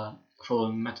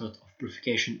following method of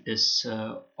purification is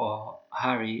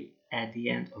Ohari at the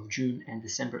end of June and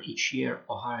December each year.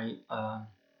 Ohari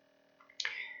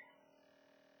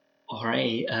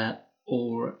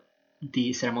or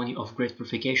the ceremony of great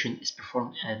purification is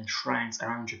performed at shrines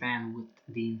around Japan with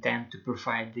the intent to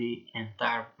purify the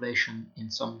entire population in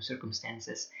some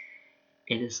circumstances.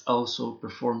 It is also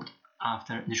performed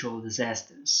after natural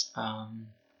disasters.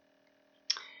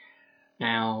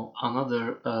 Now,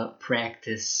 another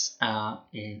practice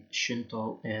in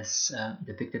Shinto is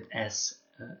depicted as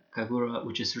kagura,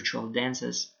 which is ritual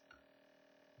dances,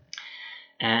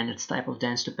 and it's type of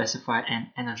dance to pacify and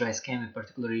energize kami,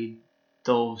 particularly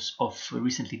those of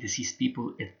recently deceased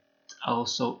people. It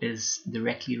also is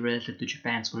directly related to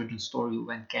Japan's origin story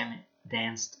when kami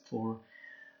danced for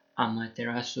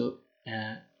Amaterasu,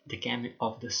 the kami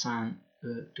of the sun,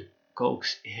 to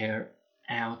coax her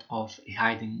out of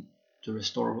hiding to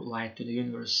restore light to the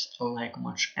universe. Like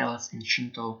much else in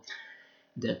Shinto,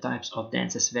 the types of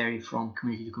dances vary from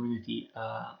community to community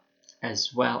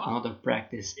as well. Another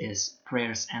practice is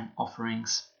prayers and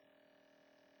offerings.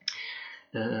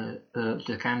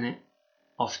 The kami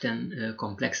often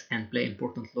complex and play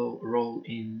important role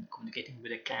in communicating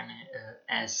with the kami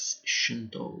as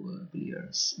Shinto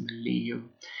believers believe.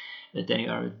 There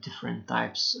are different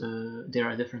types. There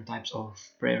are different types of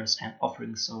prayers and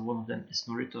offerings. So one of them is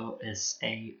Norito, is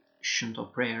a Shinto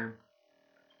prayer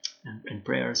and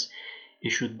prayers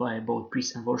issued by both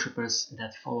priests and worshippers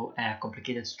that follow a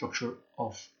complicated structure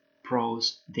of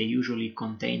prose. They usually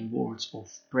contain words of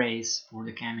praise for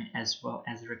the kami as well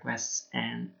as requests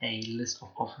and a list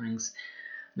of offerings.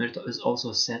 Norito is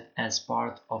also said as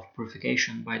part of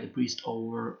purification by the priest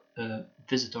over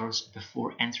visitors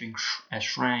before entering a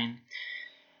shrine.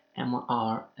 Emma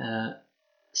are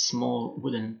small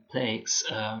wooden plaques,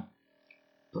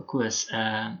 pakuas,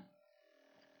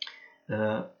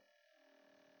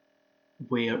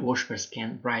 where worshippers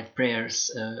can write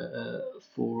prayers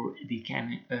for the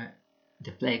kami.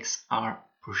 The plaques are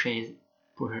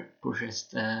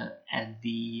purchased at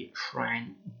the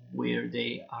shrine where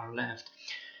they are left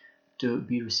to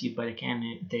be received by the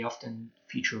kami. They often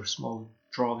feature small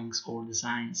drawings or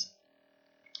designs,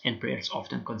 and prayers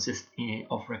often consist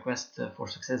of requests for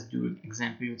success during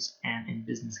exam periods and in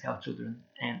business, health, children,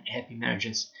 and happy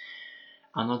marriages.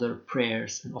 Another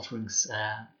prayers and offerings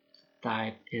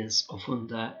type is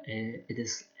ofunda. It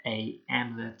is a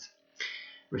amulet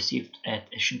received at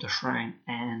a Shinto shrine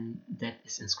and that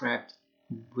is inscribed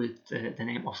with the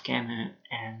name of kami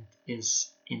and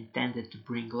is intended to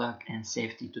bring luck and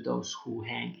safety to those who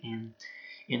hang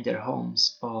in their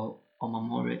homes.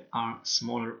 Omamori are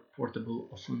smaller portable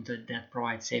ofunda that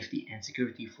provide safety and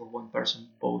security for one person.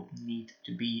 Both need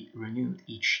to be renewed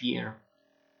each year.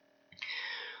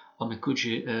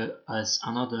 Omikuji, as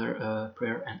another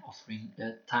prayer and offering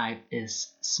type,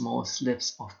 is small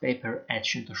slips of paper at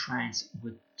Shinto shrines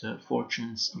with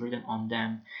fortunes written on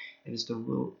them. A visitor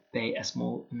will pay a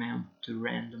small amount to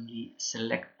randomly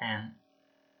select an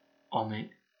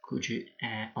omikuji,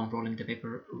 unrolling the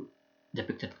paper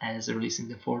depicted as releasing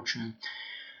the fortune.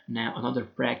 Now, another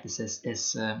practice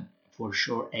is for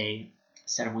sure a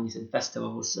ceremonies and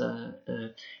festivals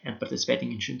and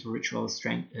participating in Shinto rituals.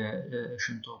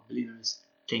 Shinto believers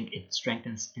think it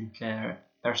strengthens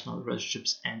interpersonal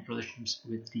relationships and relationships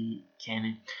with the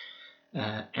kami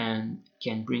and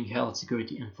can bring health,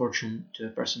 security, and fortune to a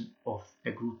person of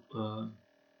a group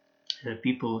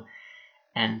people.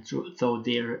 And though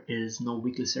there is no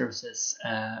weekly services,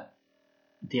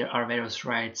 there are various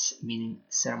rites, meaning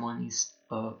ceremonies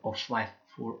of life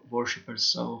for worshippers.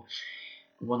 So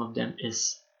one of them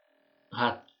is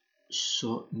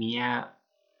Hatsumiya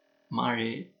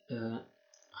Mari,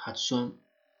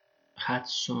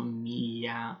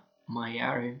 Hatsumiya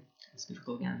Mayari. It's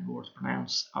difficult again word to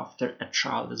pronounce. After a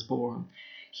child is born,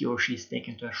 he or she is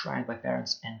taken to a shrine by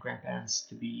parents and grandparents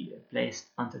to be placed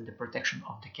under the protection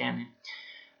of the kami.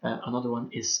 Another one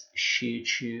is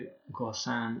Shichi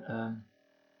Gosan.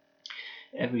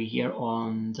 Every year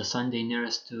on the Sunday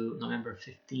nearest to November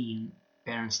 15,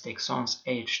 parents take sons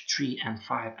aged 3 and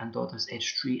 5 and daughters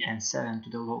aged 3 and 7 to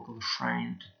the local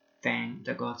shrine to thank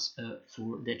the gods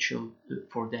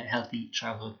for their healthy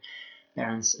childhood.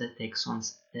 Parents take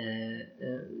sons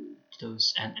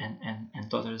those and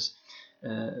daughters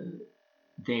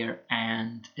there,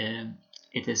 and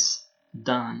it is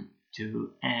done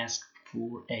to ask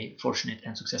for a fortunate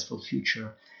and successful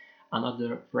future.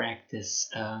 Another practice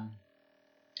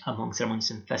among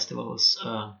ceremonies and festivals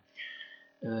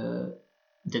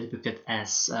depicted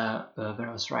as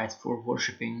various rites for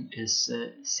worshipping is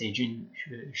Seijin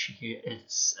Shiki.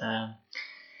 It's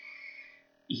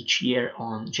each year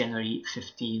on January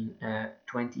 15,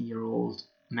 20-year-old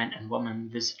men and women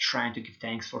visit shrine to give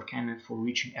thanks for kami for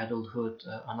reaching adulthood.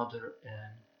 Another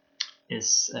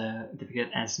is depicted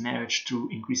as marriage through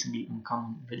increasingly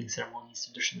uncommon wedding ceremonies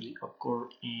traditionally occur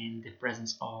in the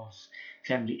presence of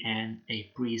family and a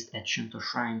priest at Shinto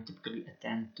shrine, typically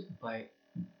attended by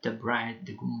the bride,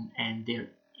 the groom, and their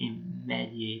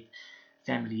immediate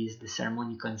families. The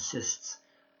ceremony consists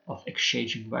of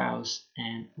exchanging vows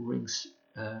and rings,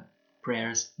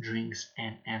 prayers, drinks,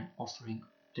 and an offering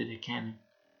to the kami.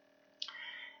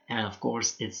 And of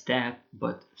course, it's that,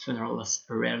 but funerals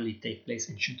rarely take place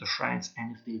in Shinto shrines,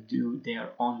 and if they do, they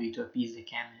are only to appease the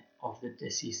kami of the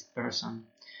deceased person.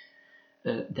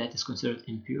 That is considered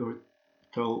impure,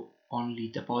 though only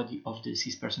the body of the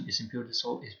deceased person is impure, the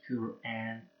soul is pure,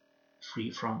 and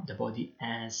free from the body,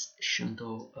 as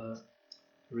Shinto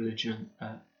religion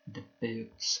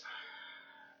depicts.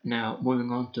 Now,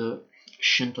 moving on to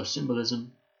Shinto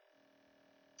symbolism,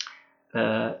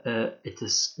 it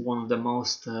is one of the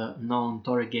most known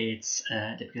torii gates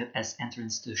depicted as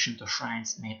entrance to Shinto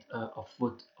shrines made of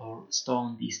wood or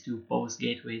stone. These two post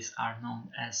gateways are known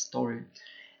as torii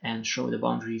and show the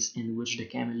boundaries in which the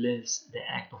kami lives. The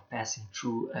act of passing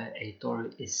through a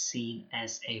torii is seen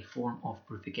as a form of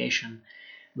purification,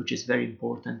 which is very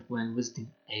important when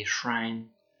visiting a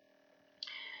shrine,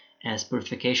 as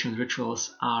purification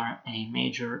rituals are a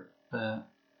major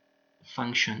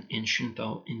function in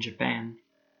Shinto in Japan.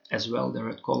 As well, the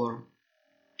red color,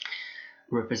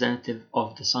 representative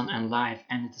of the sun and life,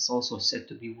 and it is also said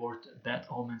to be worth bad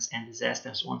omens and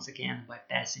disasters. Once again, by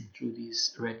passing through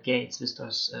these red gates,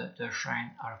 visitors to the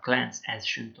shrine are cleansed, as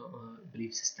Shinto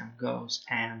belief system goes,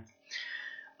 and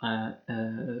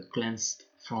cleansed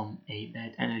from a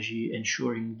bad energy,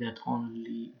 ensuring that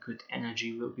only good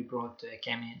energy will be brought to a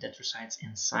kami that resides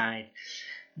inside.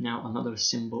 Now, another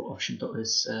symbol of Shinto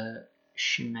is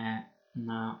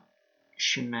Shimenawa.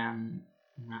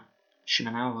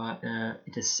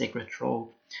 It is sacred robe,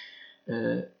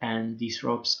 and these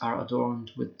robes are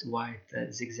adorned with white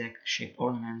zigzag-shaped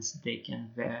ornaments. They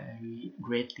can vary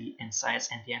greatly in size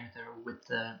and diameter, with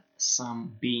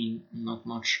some being not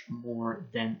much more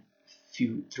than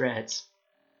few threads,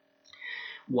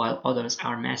 while others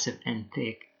are massive and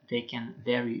thick. They can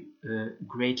vary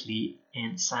greatly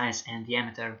in size and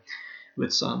diameter,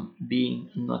 with some being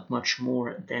not much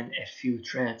more than a few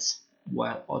threads,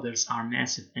 while others are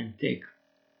massive and thick.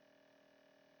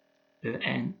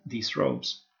 And these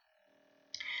robes,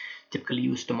 typically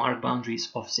used to mark boundaries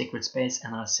of sacred space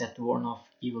and are said to warn off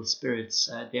evil spirits,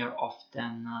 they are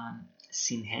often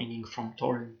seen hanging from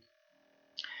torii,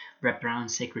 wrapped around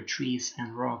sacred trees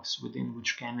and rocks within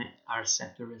which kami are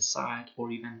said to reside,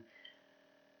 or even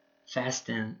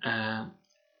fasten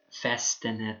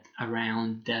it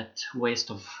around that waist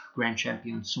of grand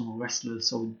champion sumo wrestlers.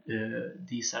 So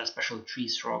these are special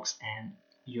trees, rocks, and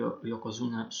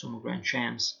yokozuna sumo grand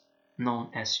champs, known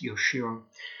as yoshiro,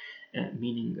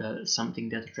 meaning something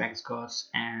that attracts gods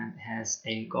and has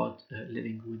a god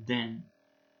living within.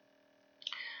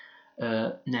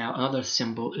 Now, another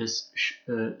symbol is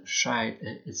shide.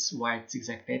 It's white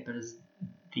zigzag papers.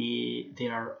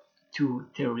 There are two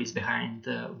theories behind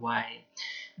why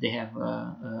they have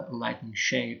a lightning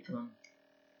shape.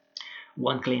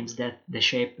 One claims that the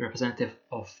shape representative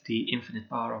of the infinite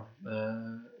power of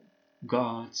the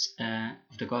gods,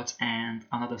 and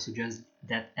another suggests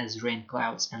that as rain,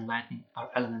 clouds, and lightning are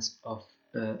elements of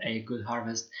a good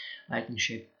harvest,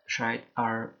 lightning-shaped shide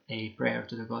are a prayer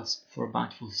to the gods for a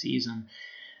bountiful season.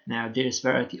 Now, there is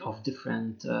variety of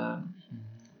different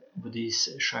with these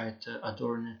shide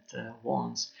adorned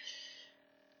wands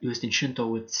used in Shinto,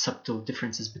 with subtle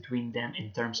differences between them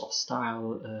in terms of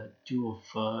style. Two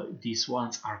of these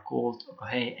wands are called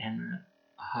Kohei and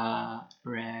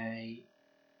Harei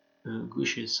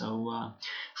Gushi. So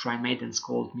shrine maidens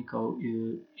called Miko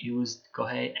used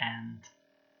Kohei, and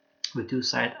with two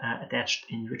sides attached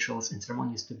in rituals and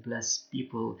ceremonies to bless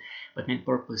people, but main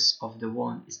purpose of the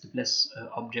wand is to bless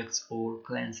objects or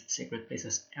cleanse sacred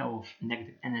places of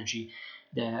negative energy.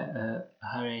 The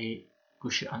Harei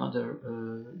Gushi, another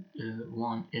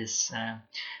one, is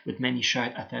with many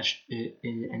shide attached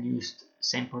and used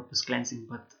same purpose, cleansing,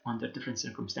 but under different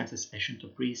circumstances. A Shinto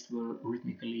priest will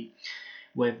rhythmically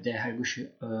wave the Harigushi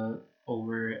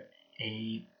over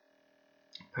a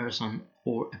person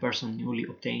or a person newly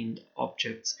obtained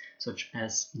objects, such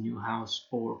as new house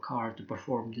or car, to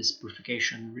perform this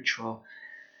purification ritual.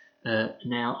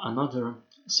 Now, another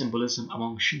symbolism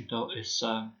among Shinto is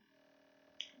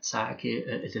Sake.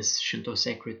 It is Shinto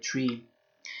sacred tree,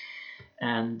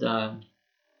 and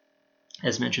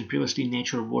as mentioned previously,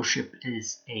 nature worship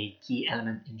is a key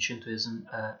element in Shintoism,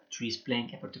 trees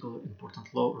playing a particularly important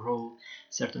role.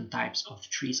 Certain types of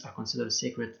trees are considered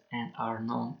sacred and are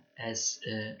known as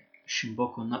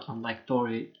Shinboku. Not unlike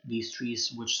torii, these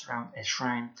trees, which surround a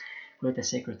shrine, create a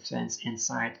sacred fence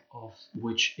inside of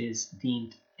which is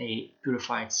deemed a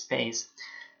purified space.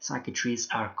 Sake trees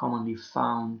are commonly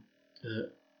found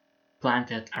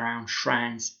planted around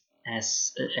shrines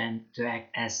and to act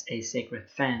as a sacred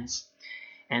fence,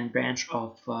 and branch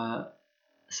of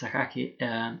sakaki,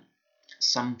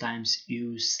 sometimes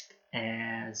used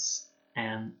as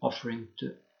an offering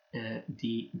to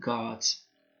the gods.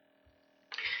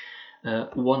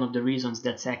 One of the reasons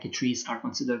that sake trees are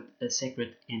considered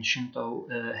sacred in Shinto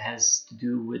has to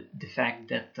do with the fact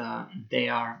that they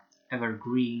are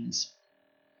evergreens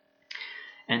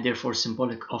and therefore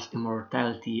symbolic of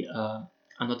immortality.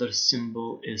 Another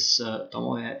symbol is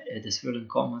Tomoe des Füllen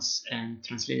Kommas, and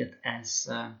translated as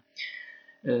uh,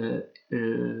 uh,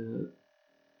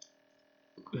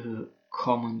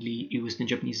 commonly used in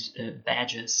Japanese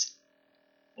badges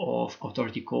of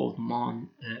authority called Mon,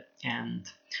 and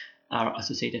are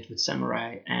associated with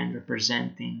samurai and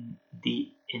representing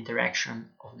the interaction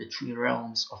of the three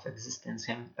realms of existence,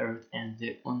 heaven, earth, and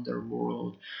the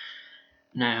underworld.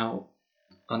 Now,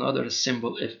 another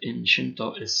symbol in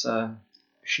Shinto is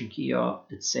Shinkiya.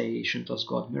 It's a Shinto's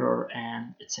god mirror,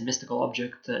 and it's a mystical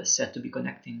object said to be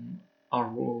connecting our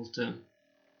world to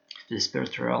the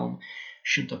spirit realm.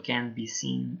 Shinto can be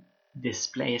seen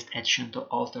displaced at Shinto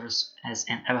altars as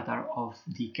an avatar of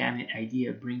the kami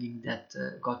idea, bringing that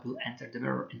God will enter the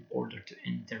mirror in order to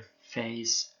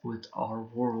interface with our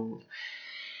world.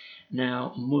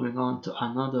 Now, moving on to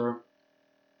another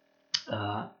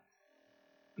uh,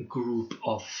 group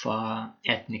of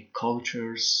ethnic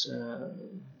cultures.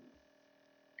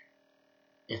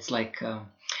 It's like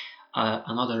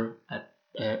another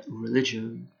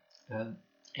religion, and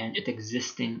it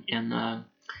existing in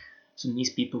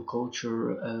Sudanese people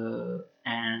culture,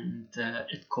 and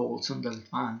it called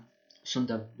Sundavitan.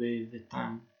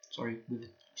 Sorry,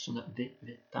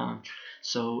 Sundavitan.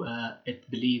 So it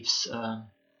believes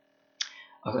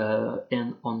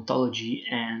in ontology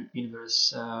and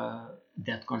universe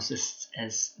that consists,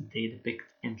 as they depict,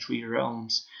 in three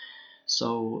realms.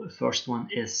 So first one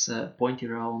is pointy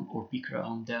realm or peak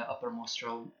realm, the uppermost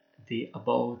realm, the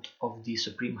abode of the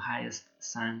supreme highest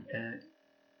sun,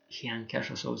 Hian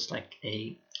Kesha. So it's like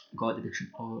a god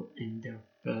depiction or in their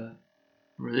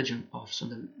religion of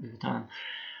Sundavitan,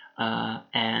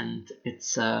 and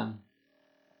it's a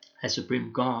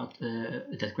supreme god that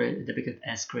depicted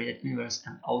as created universe,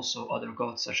 and also other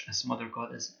gods such as mother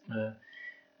goddess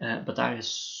Batara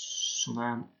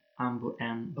Sunan Ambu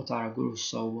and Batara Guru,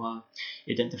 so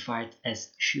identified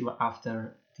as Shiva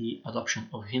after the adoption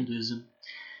of Hinduism.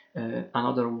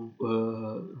 Another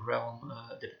realm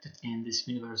depicted in this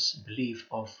universe belief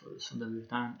of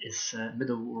Sundavitan is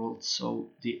middle world,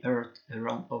 so the earth, a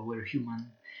realm of where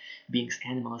human beings,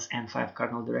 animals, and five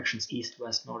cardinal directions, east,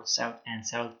 west, north, south, and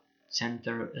south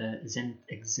center, zenith,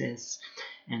 exists.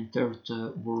 And third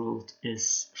world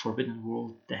is forbidden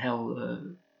world, the hell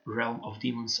realm of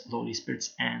demons, lowly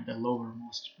spirits, and the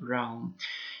lowermost realm.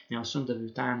 Now,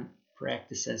 Sundavitan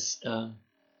practices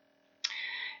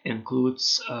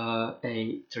includes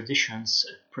a traditions,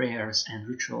 prayers, and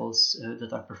rituals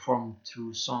that are performed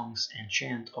through songs and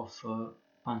chant of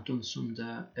Pantun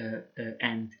Sunda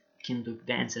and Kinduk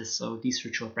dances. So these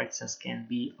ritual practices can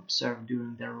be observed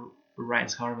during the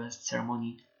rice harvest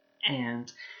ceremony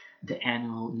and the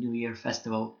annual New Year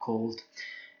festival called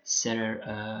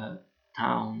Serer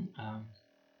Town.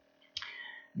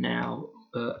 Now,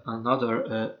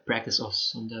 another practice of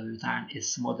Sundavitan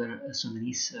is some other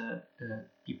Sundanese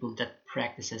people that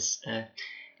practices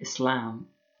Islam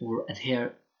or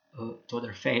adhere to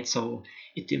other faiths. So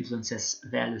it influences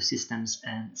value systems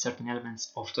and certain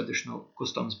elements of traditional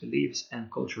customs, beliefs,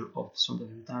 and culture of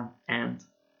Sundavitan, and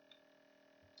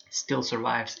still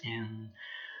survives in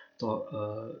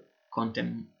the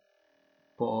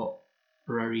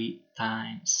contemporary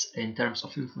times in terms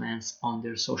of influence on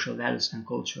their social values and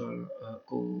cultural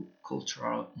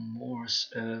norms,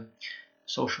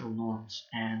 social norms.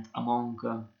 And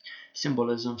among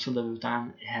symbolism,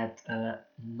 Sundavitan had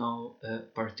no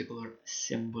particular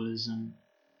symbolism.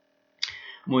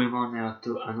 Moving on now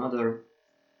to another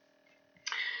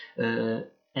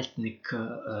ethnic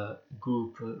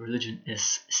group religion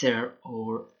is Serer,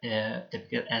 or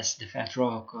depicted as the fat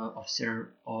rock of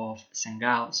Serer of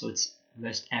Senegal. So it's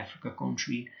West Africa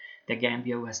country, the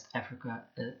Gambia, West Africa,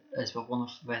 as well one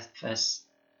of West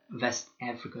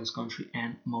Africa's country,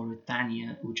 and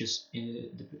Mauritania, which is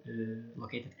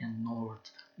located in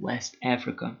Northwest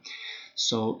Africa.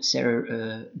 So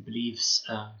Serer believes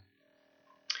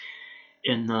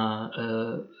in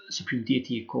a supreme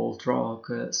deity called Rock,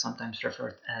 sometimes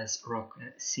referred as Rock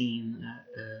Scene,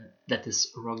 that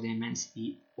is Rock the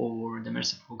Immensity or the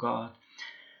Merciful God.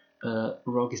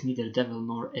 Rock is neither devil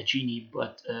nor a genie,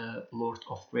 but Lord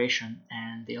of creation,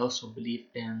 and they also believe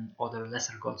in other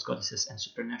lesser gods, goddesses, and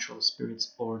supernatural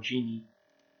spirits or genie.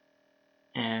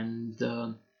 And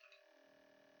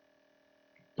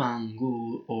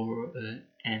Pangul or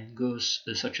Angus,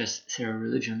 such as Serer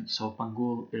religion. So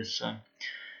Pangul is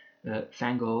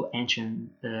Fangul,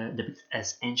 ancient, depicted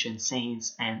as ancient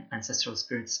saints and ancestral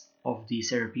spirits of the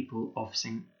Serer people of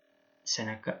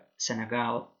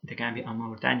Senegal, the Gambia, and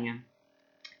Mauritania.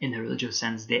 In a religious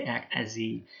sense, they act as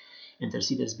the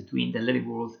interceders between the living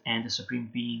world and the supreme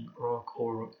being, Rock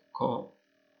or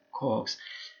Cox.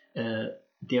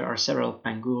 there are several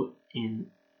Pangul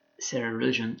in Sera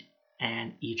religion,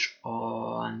 and each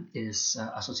one is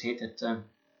associated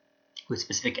with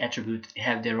specific attribute,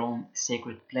 have their own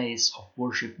sacred place of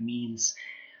worship, means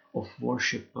of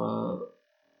worship,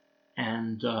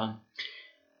 and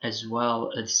as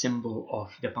well a symbol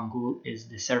of the Pangul is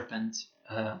the serpent,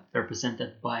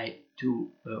 represented by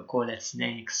two coiled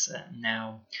snakes.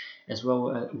 Now, as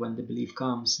well, when the belief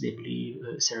comes, they believe,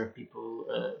 Sera people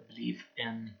believe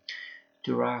in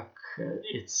Turak.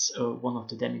 It's one of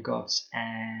the demigods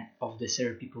of the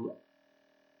Sera people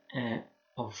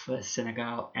of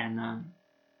Senegal and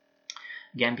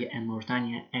Gambia and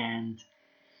Mauritania, and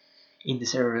in the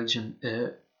Sera religion,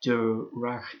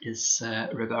 Turak is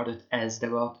regarded as the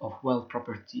god of wealth,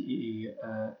 property,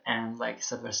 and like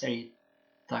his adversary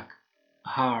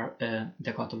Takhar,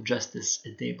 the god of justice.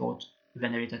 They both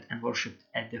venerated and worshipped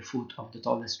at the foot of the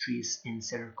tallest trees in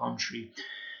Sera country.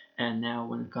 And now,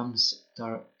 when it comes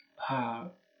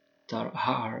Tarhar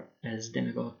as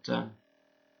demigod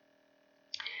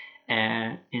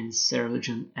in Sera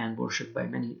religion and worshipped by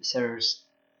many Seras,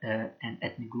 an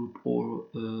ethnic group or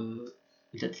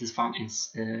that is found in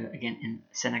again in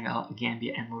Senegal,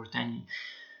 Gambia, and Mauritania.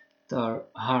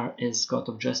 Tarhar is god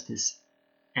of justice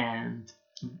and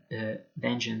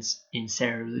vengeance in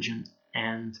Sera religion,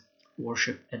 and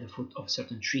worship at the foot of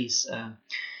certain trees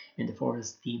in the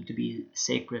forest deemed to be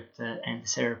sacred, and the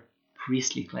Sera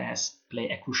priestly class play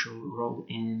a crucial role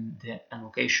in the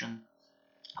invocation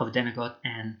of demigod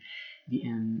and the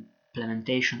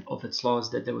implementation of its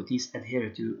laws that devotees adhere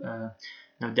to.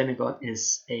 Now, demigod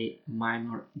is a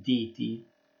minor deity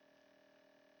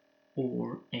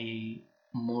or a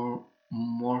more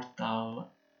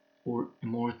mortal or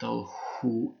immortal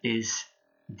who is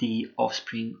the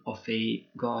offspring of a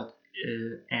god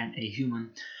and a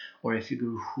human, or a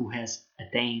figure who has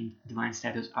attained divine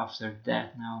status after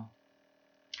that. Now,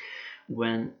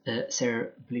 when Sera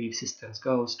belief systems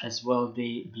goes, as well,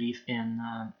 they believe in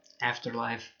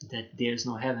afterlife, that there's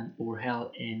no heaven or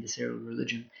hell in the Sera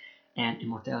religion, and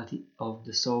immortality of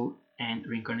the soul and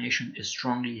reincarnation is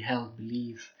strongly held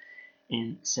belief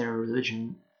in Sera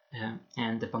religion,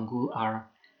 and the Pangul are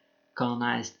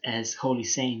canonized as holy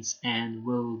saints and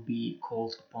will be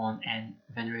called upon and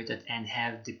venerated and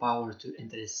have the power to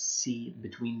intercede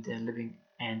between the living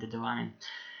and the divine.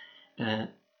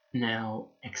 Now,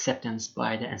 acceptance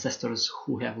by the ancestors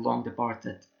who have long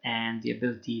departed and the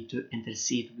ability to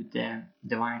intercede with the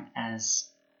divine as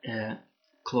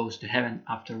close to heaven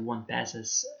after one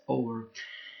passes over.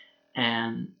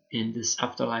 And in this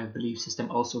afterlife belief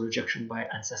system, also rejection by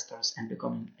ancestors and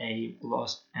becoming a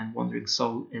lost and wandering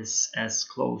soul is as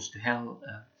close to hell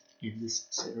in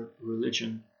this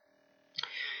religion.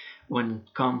 When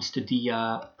it comes to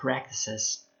the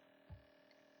practices,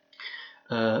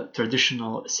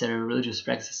 traditional Sera religious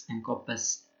practices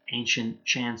encompass ancient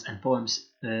chants and poems,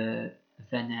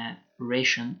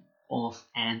 veneration of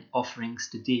and offerings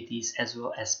to deities, as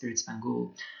well as spirits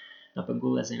Pangul. Now,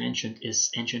 Pangul, as I mentioned, is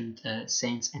ancient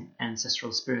saints and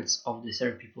ancestral spirits of the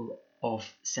Sera people of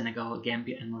Senegal,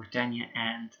 Gambia, and Mauritania,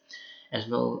 and as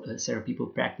well, Sera people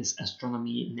practice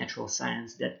astronomy, natural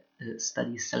science that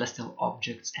studies celestial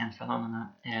objects and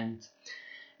phenomena, and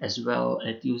as well,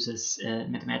 it uses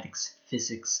mathematics,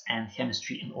 physics, and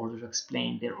chemistry in order to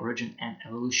explain their origin and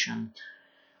evolution.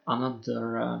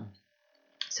 Another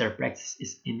Sera practice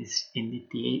is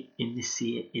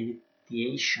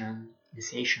initiation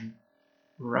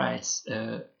rites,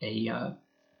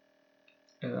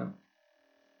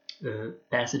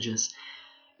 passages.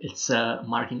 It's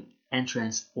marking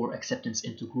entrance or acceptance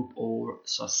into group or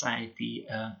society.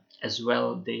 As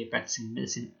well, they practicing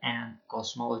medicine and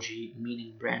cosmology,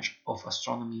 meaning branch of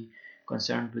astronomy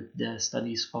concerned with the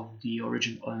studies of the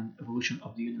origin and evolution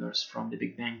of the universe from the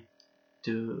Big Bang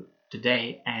to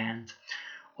today and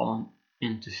on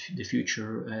into the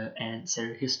future and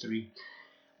Sera history.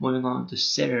 Moving on to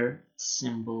Sera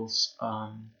symbols,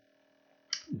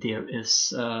 there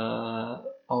is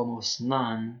almost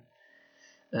none.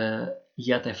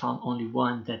 Yet I found only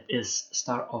one, that is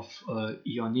Star of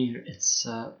Yonir. It's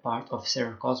part of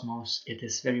Sera Cosmos. It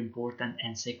is very important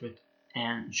and sacred,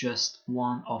 and just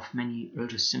one of many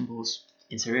religious symbols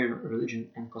in Sera religion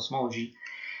and cosmology.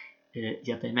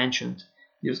 Yet I mentioned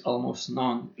there's almost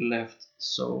none left.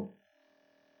 So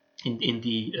in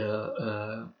the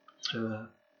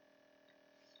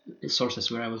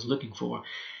sources where I was looking for,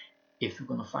 if you're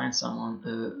gonna find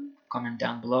someone, comment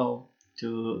down below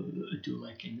to do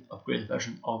like an upgraded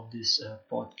version of this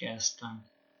podcast.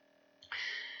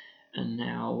 And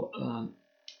now,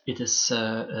 It is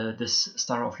this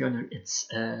star of Yonir. It's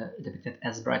depicted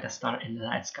as brightest star in the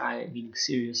night sky, meaning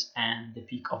Sirius, and the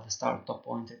peak of the star top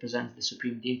point represents the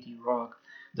supreme deity Rog.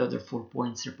 The other 4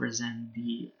 points represent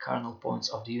the cardinal points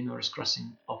of the universe,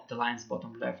 crossing of the lines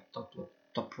bottom left,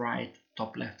 top right,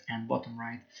 top left, and bottom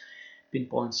right.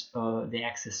 Pinpoints the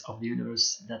axis of the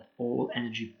universe that all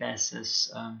energy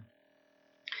passes,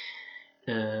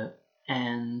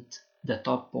 and the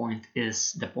top point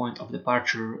is the point of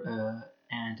departure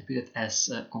and depicted as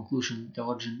conclusion, the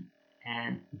origin,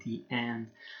 and the end.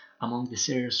 Among the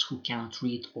sailors who cannot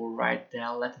read or write the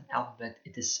Latin alphabet,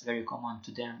 it is very common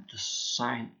to them to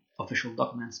sign official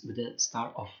documents with the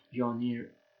star of Yonir,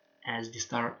 as the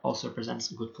star also represents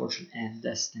good fortune and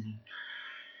destiny.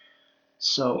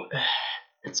 So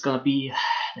it's gonna be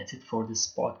that's it for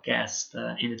this podcast.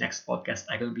 In the next podcast,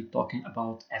 I'm gonna be talking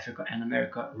about Africa and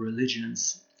America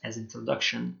religions as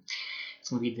introduction. It's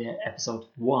gonna be the episode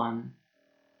 1,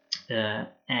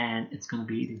 and it's gonna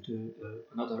be leading to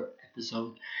another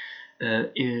episode.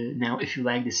 Now, if you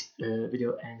like this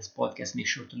video and this podcast, make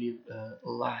sure to leave a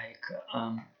like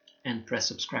and press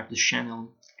subscribe to this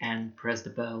channel and press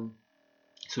the bell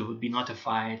so you'll be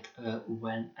notified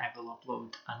when I will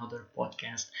upload another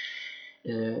podcast.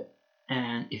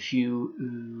 And if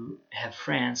you have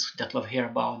friends that love hear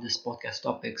about this podcast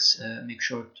topics, make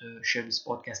sure to share this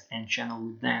podcast and channel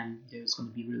with them. It's going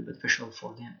to be really beneficial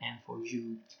for them and for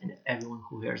you and everyone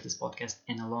who hears this podcast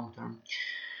in the long term.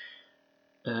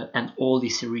 And all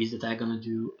these series that I'm going to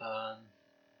do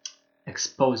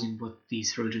exposing what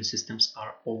these religion systems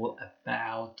are all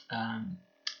about.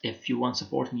 If you want to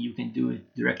support me, you can do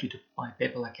it directly to my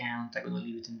PayPal account. I'm gonna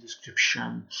leave it in the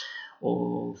description.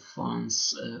 All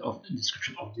funds of the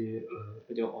description of the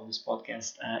video on this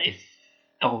podcast. If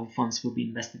all funds will be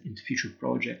invested into future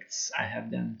projects, I have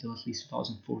them till at least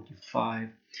 2045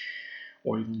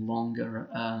 or even longer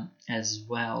as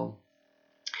well.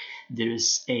 There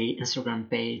is a Instagram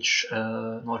page,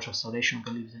 Knowledge of Salvation. I'm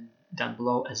gonna leave it down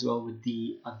below as well with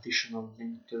the additional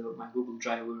link to my Google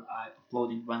Drive where I'm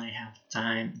uploading when I have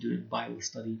time during Bible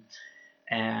study.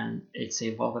 And it's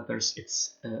a wallpapers.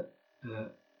 It's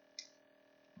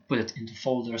put it into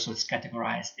folder so it's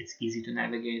categorized. It's easy to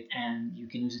navigate and you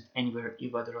can use it anywhere,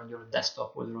 whether on your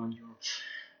desktop, whether on your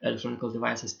electronic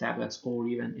devices, tablets, or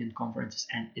even in conferences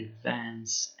and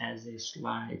events as a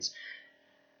slides.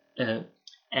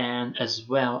 And as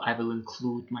well, I will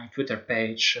include my Twitter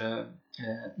page,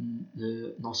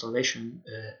 the No Salvation.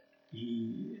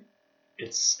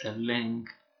 It's a link,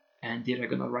 and there I'm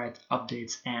gonna write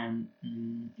updates, and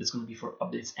it's gonna be for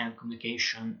updates and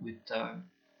communication with the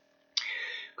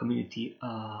community.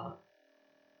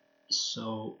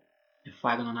 So if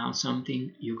I'm gonna announce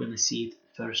something, you're gonna see it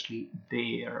firstly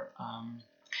there.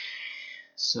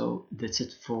 So that's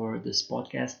it for this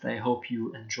podcast. I hope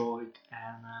you enjoyed,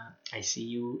 and I see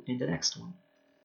you in the next one.